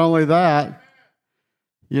 Not only that,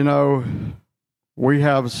 we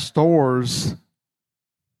have stores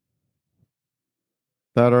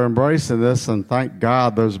that are embracing this, and thank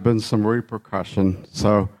God there's been some repercussion.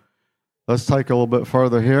 So let's take a little bit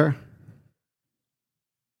further here.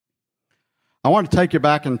 I want to take you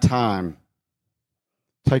back in time,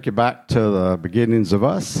 take you back to the beginnings of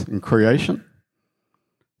us in creation.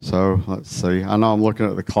 So let's see. I know I'm looking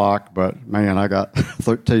at the clock, but man, I got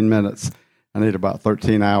 13 minutes. I need about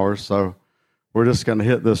 13 hours, so we're just going to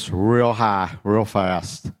hit this real high, real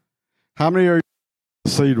fast. How many are you in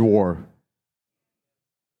the seed war?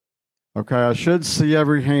 Okay, I should see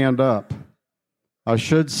every hand up. I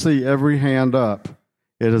should see every hand up.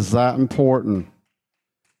 It is that important.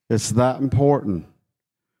 It's that important.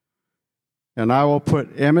 And I will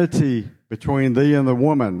put enmity between thee and the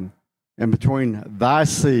woman, and between thy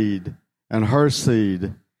seed and her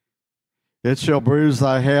seed. It shall bruise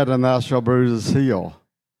thy head, and thou shalt bruise his heel.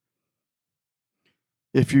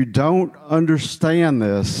 If you don't understand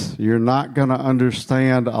this, you're not going to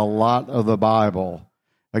understand a lot of the Bible.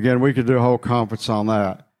 Again, we could do a whole conference on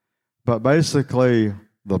that. But basically,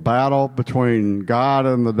 the battle between God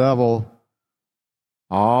and the devil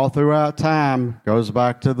all throughout time goes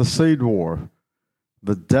back to the seed war.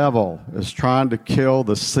 The devil is trying to kill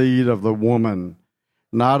the seed of the woman.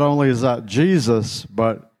 Not only is that Jesus,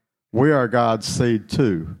 but we are God's seed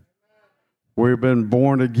too. We've been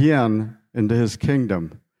born again into his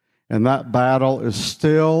kingdom. And that battle is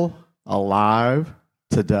still alive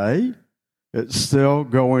today. It's still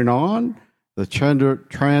going on. The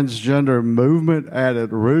transgender movement at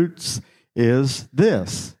its roots is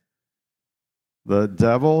this. The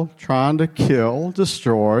devil trying to kill,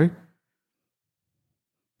 destroy,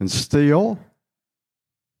 and steal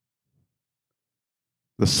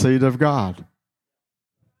the seed of God.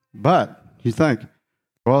 But you think,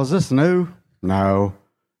 well, is this new? No.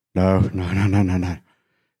 It's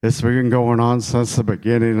been going on since the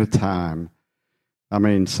beginning of time. I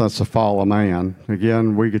mean, since the fall of man.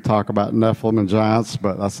 Again, we could talk about Nephilim and giants,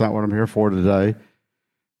 but that's not what I'm here for today.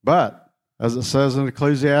 But, as it says in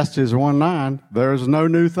Ecclesiastes 1:9, there is no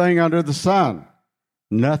new thing under the sun.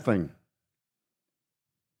 Nothing.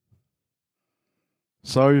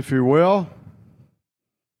 So, if you will,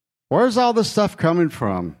 where's all this stuff coming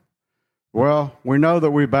from? Well, we know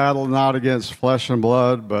that we battle not against flesh and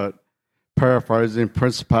blood, but paraphrasing,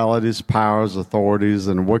 principalities, powers, authorities,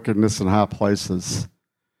 and wickedness in high places.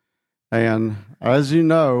 And as you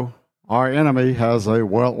know, our enemy has a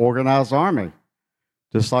well-organized army.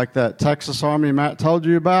 Just like that Texas Army Matt told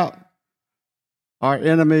you about, our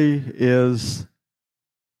enemy is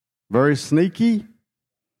very sneaky.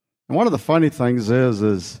 And one of the funny things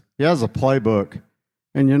is he has a playbook.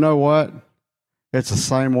 And you know what? It's the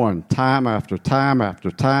same one, time after time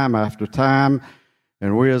after time after time.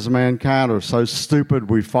 And we as mankind are so stupid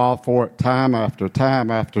we fall for it time after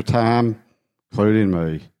time after time, including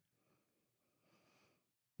me.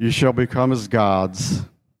 You shall become as gods.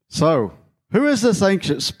 So, who is this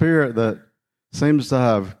ancient spirit that seems to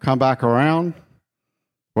have come back around?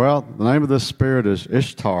 Well, the name of this spirit is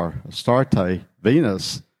Ishtar, Astarte,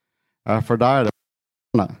 Venus, Aphrodite.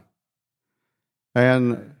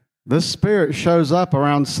 And this spirit shows up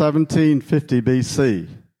around 1750 BC.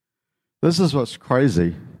 This is what's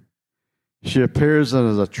crazy. She appears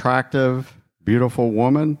as an attractive, beautiful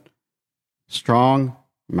woman, strong,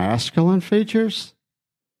 masculine features.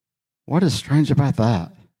 What is strange about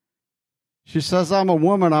that? She says, I'm a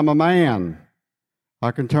woman, I'm a man.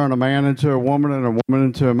 I can turn a man into a woman and a woman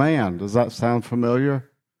into a man. Does that sound familiar?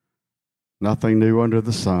 Nothing new under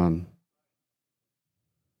the sun.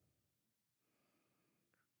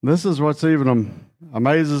 This is what's even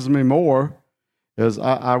amazes me more, is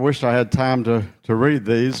I wish I had time to read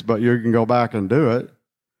these, but you can go back and do it.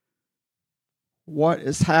 What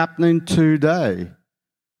is happening today?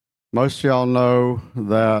 Most of y'all know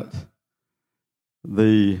that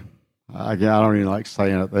I don't even like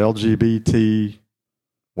saying it, the LGBT,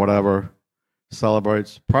 whatever,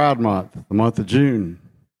 celebrates Pride Month, the month of June.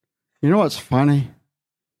 You know what's funny?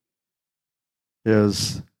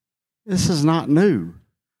 Is this is not new.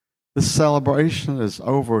 This celebration is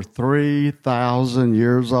over 3,000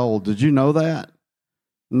 years old. Did you know that?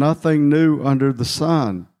 Nothing new under the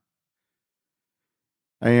sun.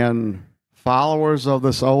 And followers of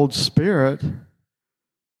this old spirit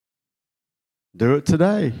do it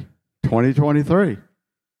today, 2023.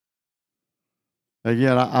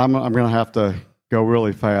 Again, I'm going to have to go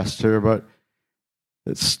really fast here, but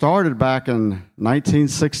it started back in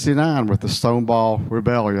 1969 with the Stonewall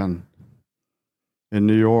Rebellion in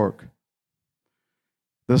New York.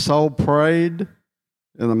 This old parade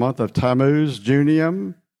in the month of Tammuz,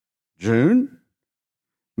 June,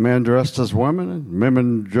 men dressed as women and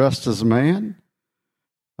women dressed as men.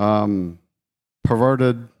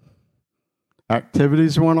 Perverted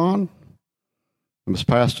activities went on. As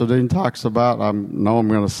Pastor Dean talks about, I know I'm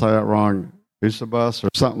going to say it wrong, Eusebus or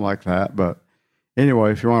something like that, but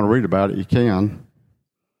anyway, if you want to read about it, you can.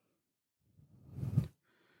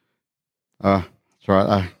 That's right,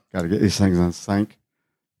 I got to get these things in sync.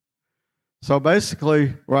 So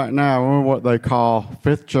basically, right now, we're in what they call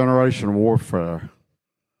fifth generation warfare.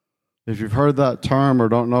 If you've heard that term or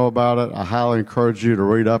don't know about it, I highly encourage you to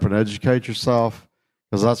read up and educate yourself,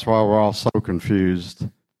 because that's why we're all so confused.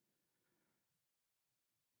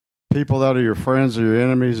 People that are your friends are your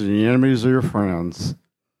enemies, and your enemies are your friends.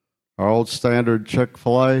 Our old standard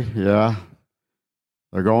Chick-fil-A, yeah,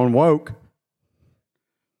 they're going woke.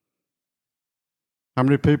 How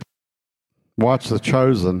many people watch The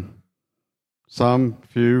Chosen? Some,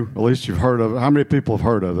 few, at least you've heard of it. How many people have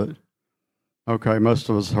heard of it? Okay, most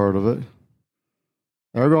of us heard of it.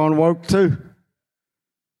 They're going woke too.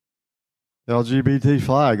 LGBT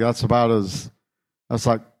flag, that's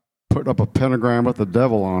like putting up a pentagram with the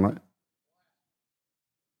devil on it.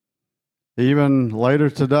 Even later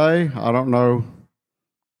today, I don't know,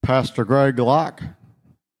 Pastor Greg Locke.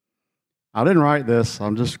 I didn't write this,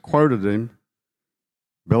 I'm just quoted him.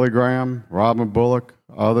 Billy Graham, Robin Bullock,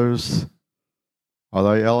 others. Are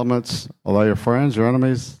they elements? Are they your friends, your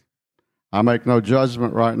enemies? I make no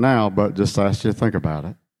judgment right now, but just ask you to think about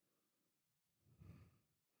it.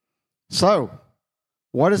 So,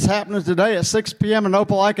 what is happening today at 6 p.m. in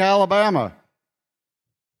Opelika, Alabama?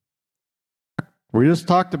 We just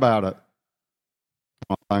talked about it.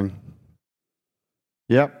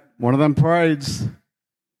 Yep, one of them parades.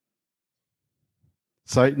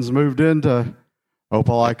 Satan's moved into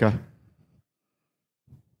Opelika.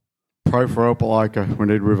 Pray for Opelika. We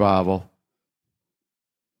need revival.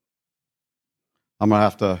 I'm going to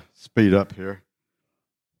have to speed up here.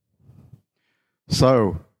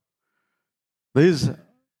 So these,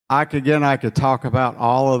 I could talk about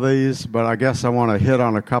all of these, but I guess I want to hit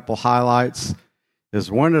on a couple highlights. Is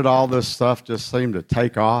when did all this stuff just seem to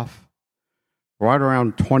take off? Right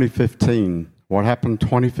around 2015. What happened in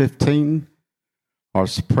 2015? Our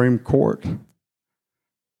Supreme Court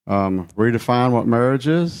redefined what marriage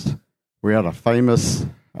is. We had a famous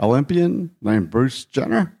Olympian named Bruce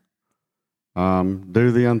Jenner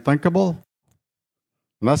do the unthinkable.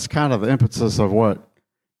 And that's kind of the impetus of what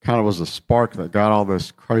kind of was the spark that got all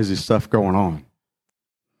this crazy stuff going on.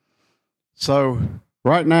 So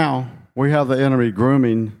right now, we have the enemy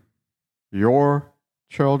grooming your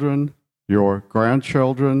children, your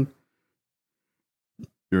grandchildren,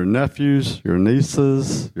 your nephews, your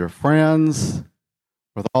nieces, your friends,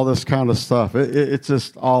 with all this kind of stuff. It's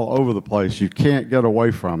just all over the place. You can't get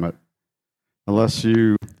away from it unless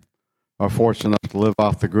you are fortunate enough to live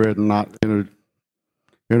off the grid and not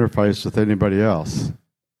interface with anybody else.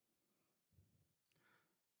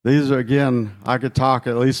 These are, again, I could talk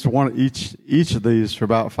at least one each of these for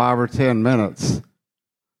about 5 or 10 minutes.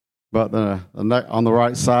 But on the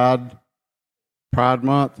right side, Pride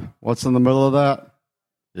Month, what's in the middle of that?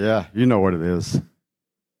 Yeah, you know what it is.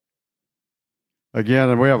 Again,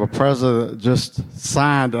 and we have a president that just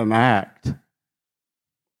signed an act.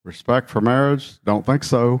 Respect for marriage? Don't think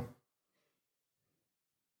so.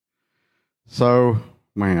 So,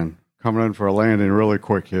 man, coming in for a landing really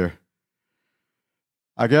quick here.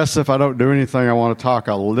 I guess if I don't do anything, I want to talk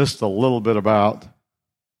just a little bit about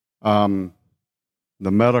the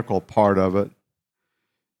medical part of it.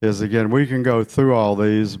 Is, again, we can go through all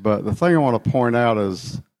these, but the thing I want to point out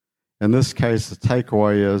is, in this case, the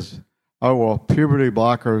takeaway is, oh, well, puberty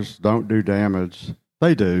blockers don't do damage.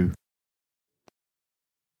 They do.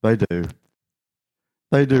 They do.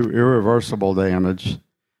 They do irreversible damage.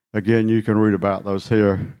 Again, you can read about those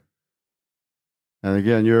here. And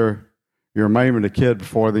again, you're maiming a kid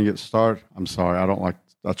before they get started. I'm sorry, I don't like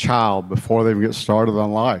a child before they even get started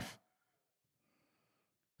on life.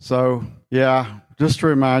 So, yeah, just to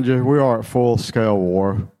remind you, we are at full-scale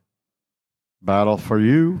war. Battle for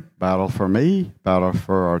you, battle for me, battle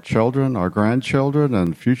for our children, our grandchildren,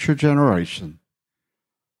 and future generation.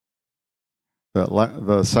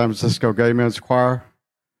 The San Francisco Gay Men's Choir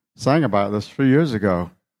sang about this 3 years ago,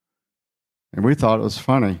 and we thought it was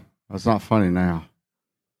funny. It's not funny now.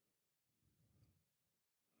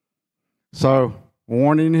 So,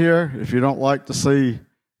 warning here, if you don't like to see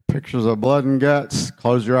pictures of blood and guts,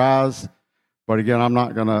 close your eyes. But again, I'm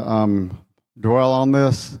not going to dwell on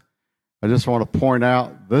this. I just want to point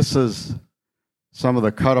out, this is some of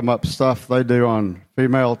the cut-em-up stuff they do on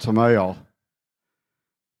female to male.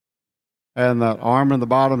 And that arm in the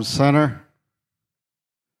bottom center,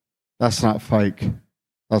 that's not fake.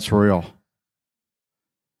 That's real.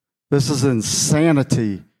 This is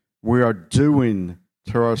insanity we are doing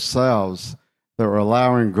to ourselves, that we're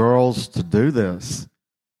allowing girls to do this.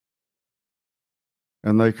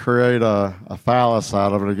 And they create a phallus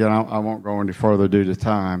out of it. Again, I won't go any further due to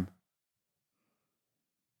time.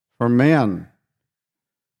 For men,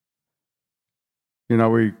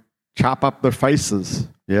 we chop up their faces.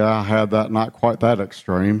 Yeah, I had that, not quite that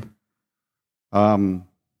extreme.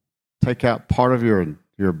 Take out part of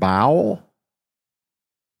your bowel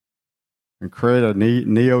and create a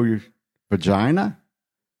neo-vagina.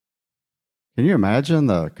 Can you imagine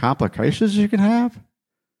the complications you can have?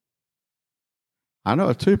 I know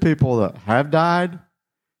of 2 people that have died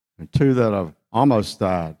and 2 that have almost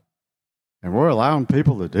died. And we're allowing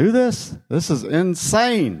people to do this? This is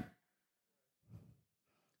insane.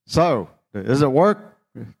 So, does it work?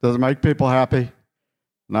 Does it make people happy?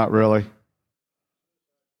 Not really.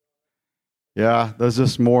 Yeah, there's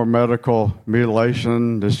just more medical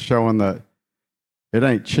mutilation, just showing that it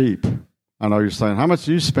ain't cheap. I know you're saying, how much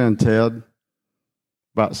do you spend, Ted?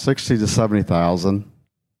 About $60,000 to $70,000.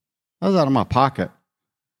 That's out of my pocket.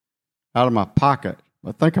 Out of my pocket.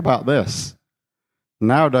 But think about this.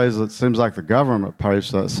 Nowadays, it seems like the government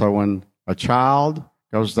pays that. So when a child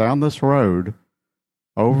goes down this road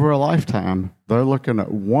over a lifetime, they're looking at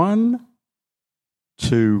 $1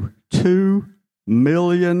 to $2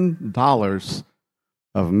 million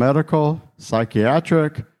of medical,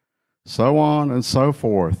 psychiatric, so on and so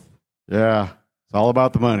forth. Yeah, it's all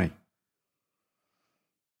about the money.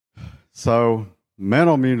 So,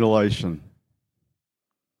 mental mutilation.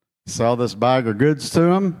 Sell this bag of goods to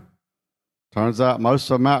them. Turns out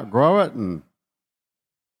most of them outgrow it, and,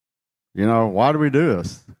 why do we do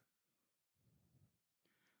this?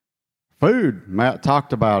 Food. Matt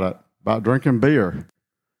talked about it, about drinking beer.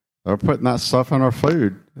 They're putting that stuff in our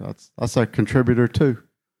food. That's a contributor too.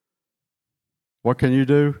 What can you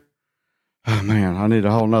do? Oh, man, I need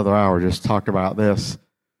a whole nother hour just to talk about this.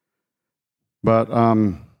 But let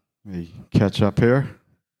me catch up here.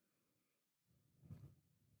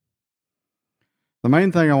 The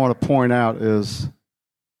main thing I want to point out is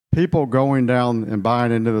people going down and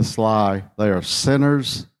buying into this lie, they are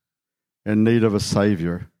sinners in need of a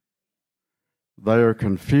Savior. They are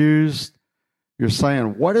confused. You're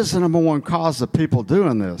saying, what is the number one cause of people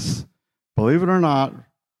doing this? Believe it or not,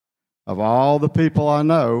 of all the people I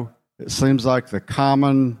know, it seems like the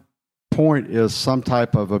common point is some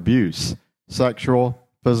type of abuse, sexual,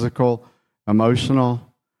 physical,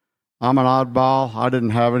 emotional. I'm an oddball. I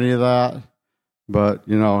didn't have any of that. But,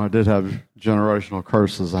 I did have generational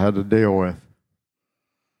curses I had to deal with.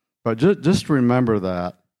 But just remember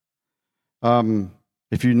that.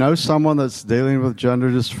 If you know someone that's dealing with gender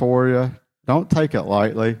dysphoria, don't take it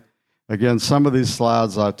lightly. Again, some of these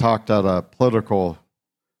slides I talked at a political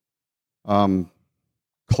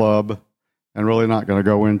club and really not going to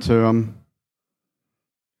go into them.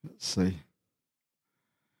 Let's see.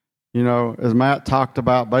 As Matt talked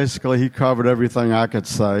about, basically he covered everything I could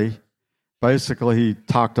say. Basically, he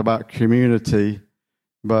talked about community,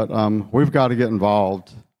 but we've got to get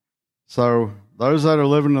involved. So those that are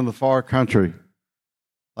living in the far country,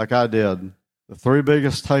 like I did, the three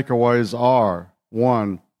biggest takeaways are,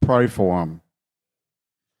 1, pray for them.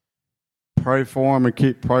 Pray for them and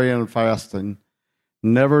keep praying and fasting.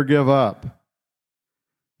 Never give up.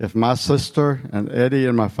 If my sister and Eddie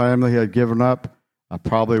and my family had given up, I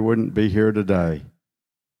probably wouldn't be here today.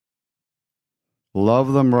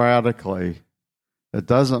 Love them radically. It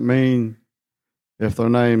doesn't mean if their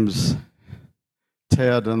name's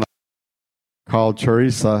Ted and called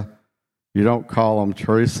Teresa, you don't call them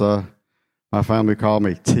Teresa. My family called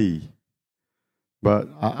me T. But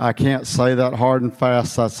I can't say that hard and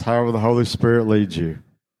fast. That's however the Holy Spirit leads you.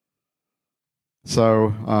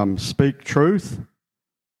 So speak truth.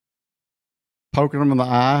 Poking them in the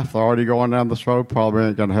eye, if they're already going down this road, probably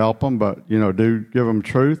ain't going to help them, but, do give them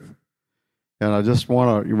truth. And I just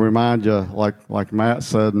want to remind you, like Matt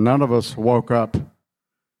said, none of us woke up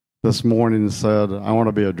this morning and said, I want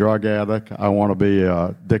to be a drug addict. I want to be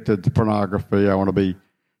addicted to pornography. I want to be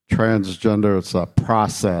transgender. It's a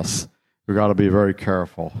process. We've got to be very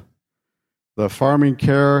careful. The affirming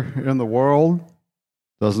care in the world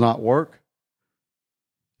does not work.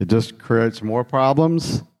 It just creates more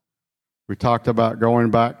problems. We talked about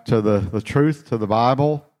going back to the truth, to the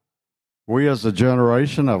Bible. We as a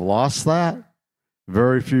generation have lost that.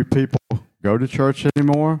 Very few people go to church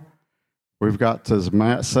anymore. We've got to, as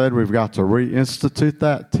Matt said, we've got to reinstitute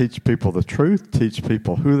that, teach people the truth, teach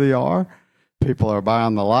people who they are. People are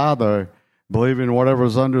buying the lie. They're believing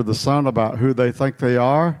whatever's under the sun about who they think they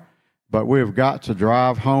are. But we've got to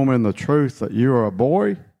drive home in the truth that you are a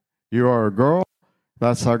boy, you are a girl.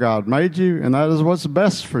 That's how God made you, and that is what's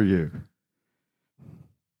best for you.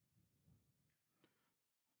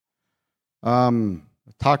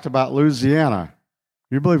 Talked about Louisiana.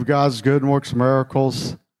 You believe God's good and works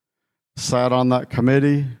miracles? Sat on that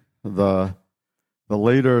committee. The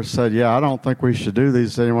leader said, I don't think we should do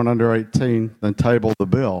these to anyone under 18, then tabled the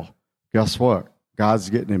bill. Guess what? God's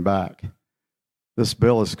getting him back. This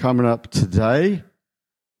bill is coming up today.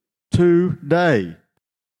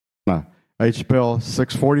 H. Bill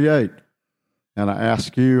 648. And I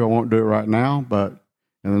ask you, I won't do it right now, but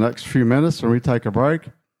in the next few minutes when we take a break,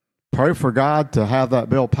 pray for God to have that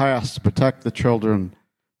bill passed to protect the children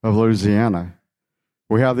of Louisiana.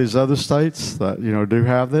 We have these other states that, do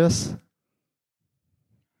have this.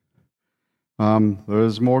 There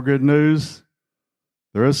is more good news.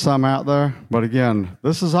 There is some out there. But again,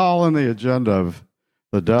 this is all in the agenda of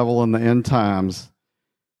the devil in the end times.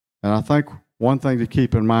 And I think one thing to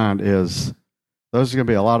keep in mind is there's going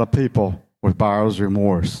to be a lot of people with buyer's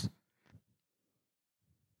remorse.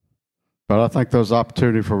 But I think there's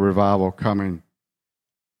opportunity for revival coming.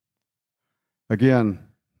 Again,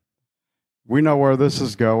 we know where this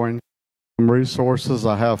is going. Some resources.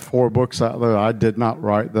 I have 4 books out there. I did not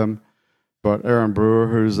write them, but Erin Brewer,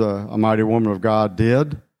 who's a mighty woman of God,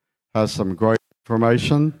 did. Has some great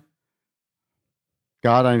information.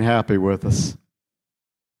 God ain't happy with us.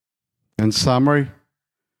 In summary,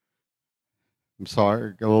 I'm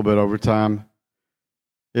sorry, a little bit over time,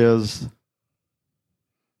 is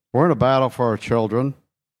we're in a battle for our children.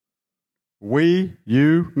 We,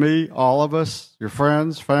 you, me, all of us, your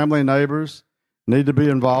friends, family, neighbors, need to be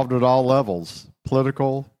involved at all levels,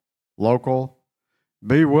 political, local.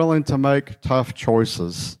 Be willing to make tough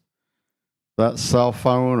choices. That cell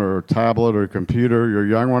phone or tablet or computer your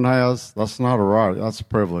young one has, that's not a right, that's a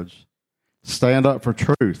privilege. Stand up for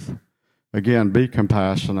truth. Again, be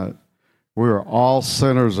compassionate. We are all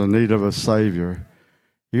sinners in need of a Savior.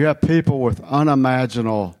 You have people with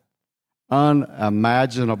unimaginable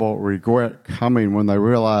regret coming when they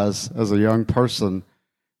realize as a young person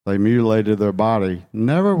they mutilated their body.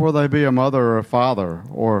 Never will they be a mother or a father,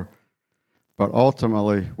 but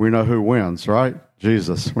ultimately we know who wins, right?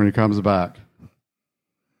 Jesus, when he comes back.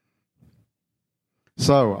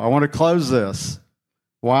 So I want to close this.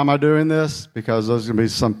 Why am I doing this? Because there's going to be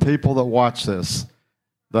some people that watch this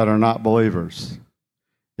that are not believers.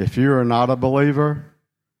 If you are not a believer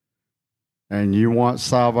and you want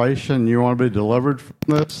salvation, you want to be delivered from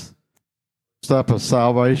this step of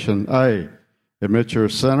salvation, A, admit you're a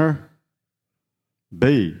sinner.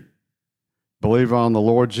 B, believe on the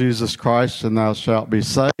Lord Jesus Christ and thou shalt be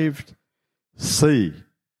saved. C,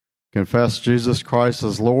 confess Jesus Christ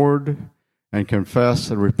as Lord and confess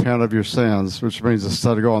and repent of your sins, which means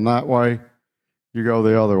instead of going that way, you go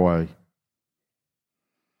the other way.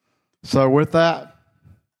 So with that,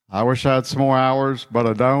 I wish I had some more hours, but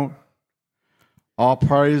I don't. All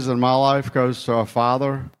praise in my life goes to our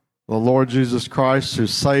Father, the Lord Jesus Christ, who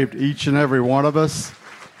saved each and every one of us.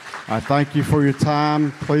 I thank you for your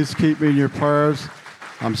time. Please keep me in your prayers.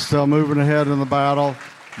 I'm still moving ahead in the battle,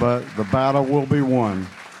 but the battle will be won.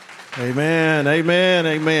 Amen, amen,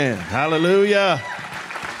 amen. Hallelujah.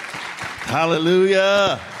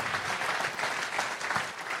 Hallelujah.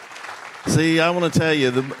 See, I want to tell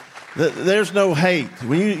you, there's no hate.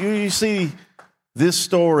 When you see this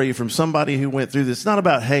story from somebody who went through this, it's not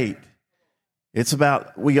about hate. It's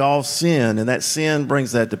about we all sin, and that sin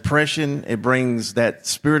brings that depression. It brings that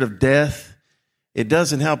spirit of death. It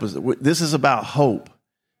doesn't help us. This is about hope.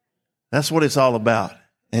 That's what it's all about.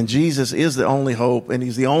 And Jesus is the only hope, and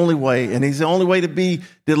he's the only way, and he's the only way to be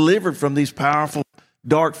delivered from these powerful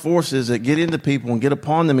dark forces that get into people and get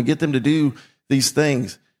upon them and get them to do these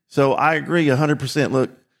things. So I agree 100%.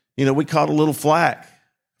 Look, we caught a little flack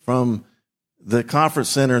from the conference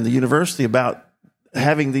center and the university about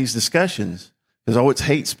having these discussions because, it's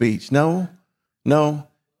hate speech. No,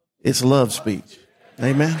 it's love speech.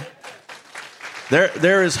 Amen.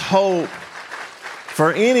 There is hope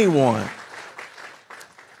for anyone.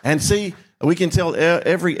 And see, we can tell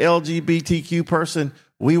every LGBTQ person,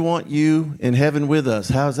 we want you in heaven with us.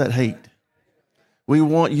 How's that hate? We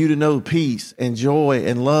want you to know peace and joy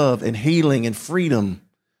and love and healing and freedom.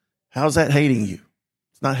 How's that hating you?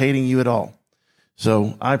 It's not hating you at all.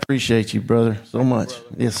 So I appreciate you, brother, so much.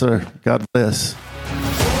 Yes, sir. God bless.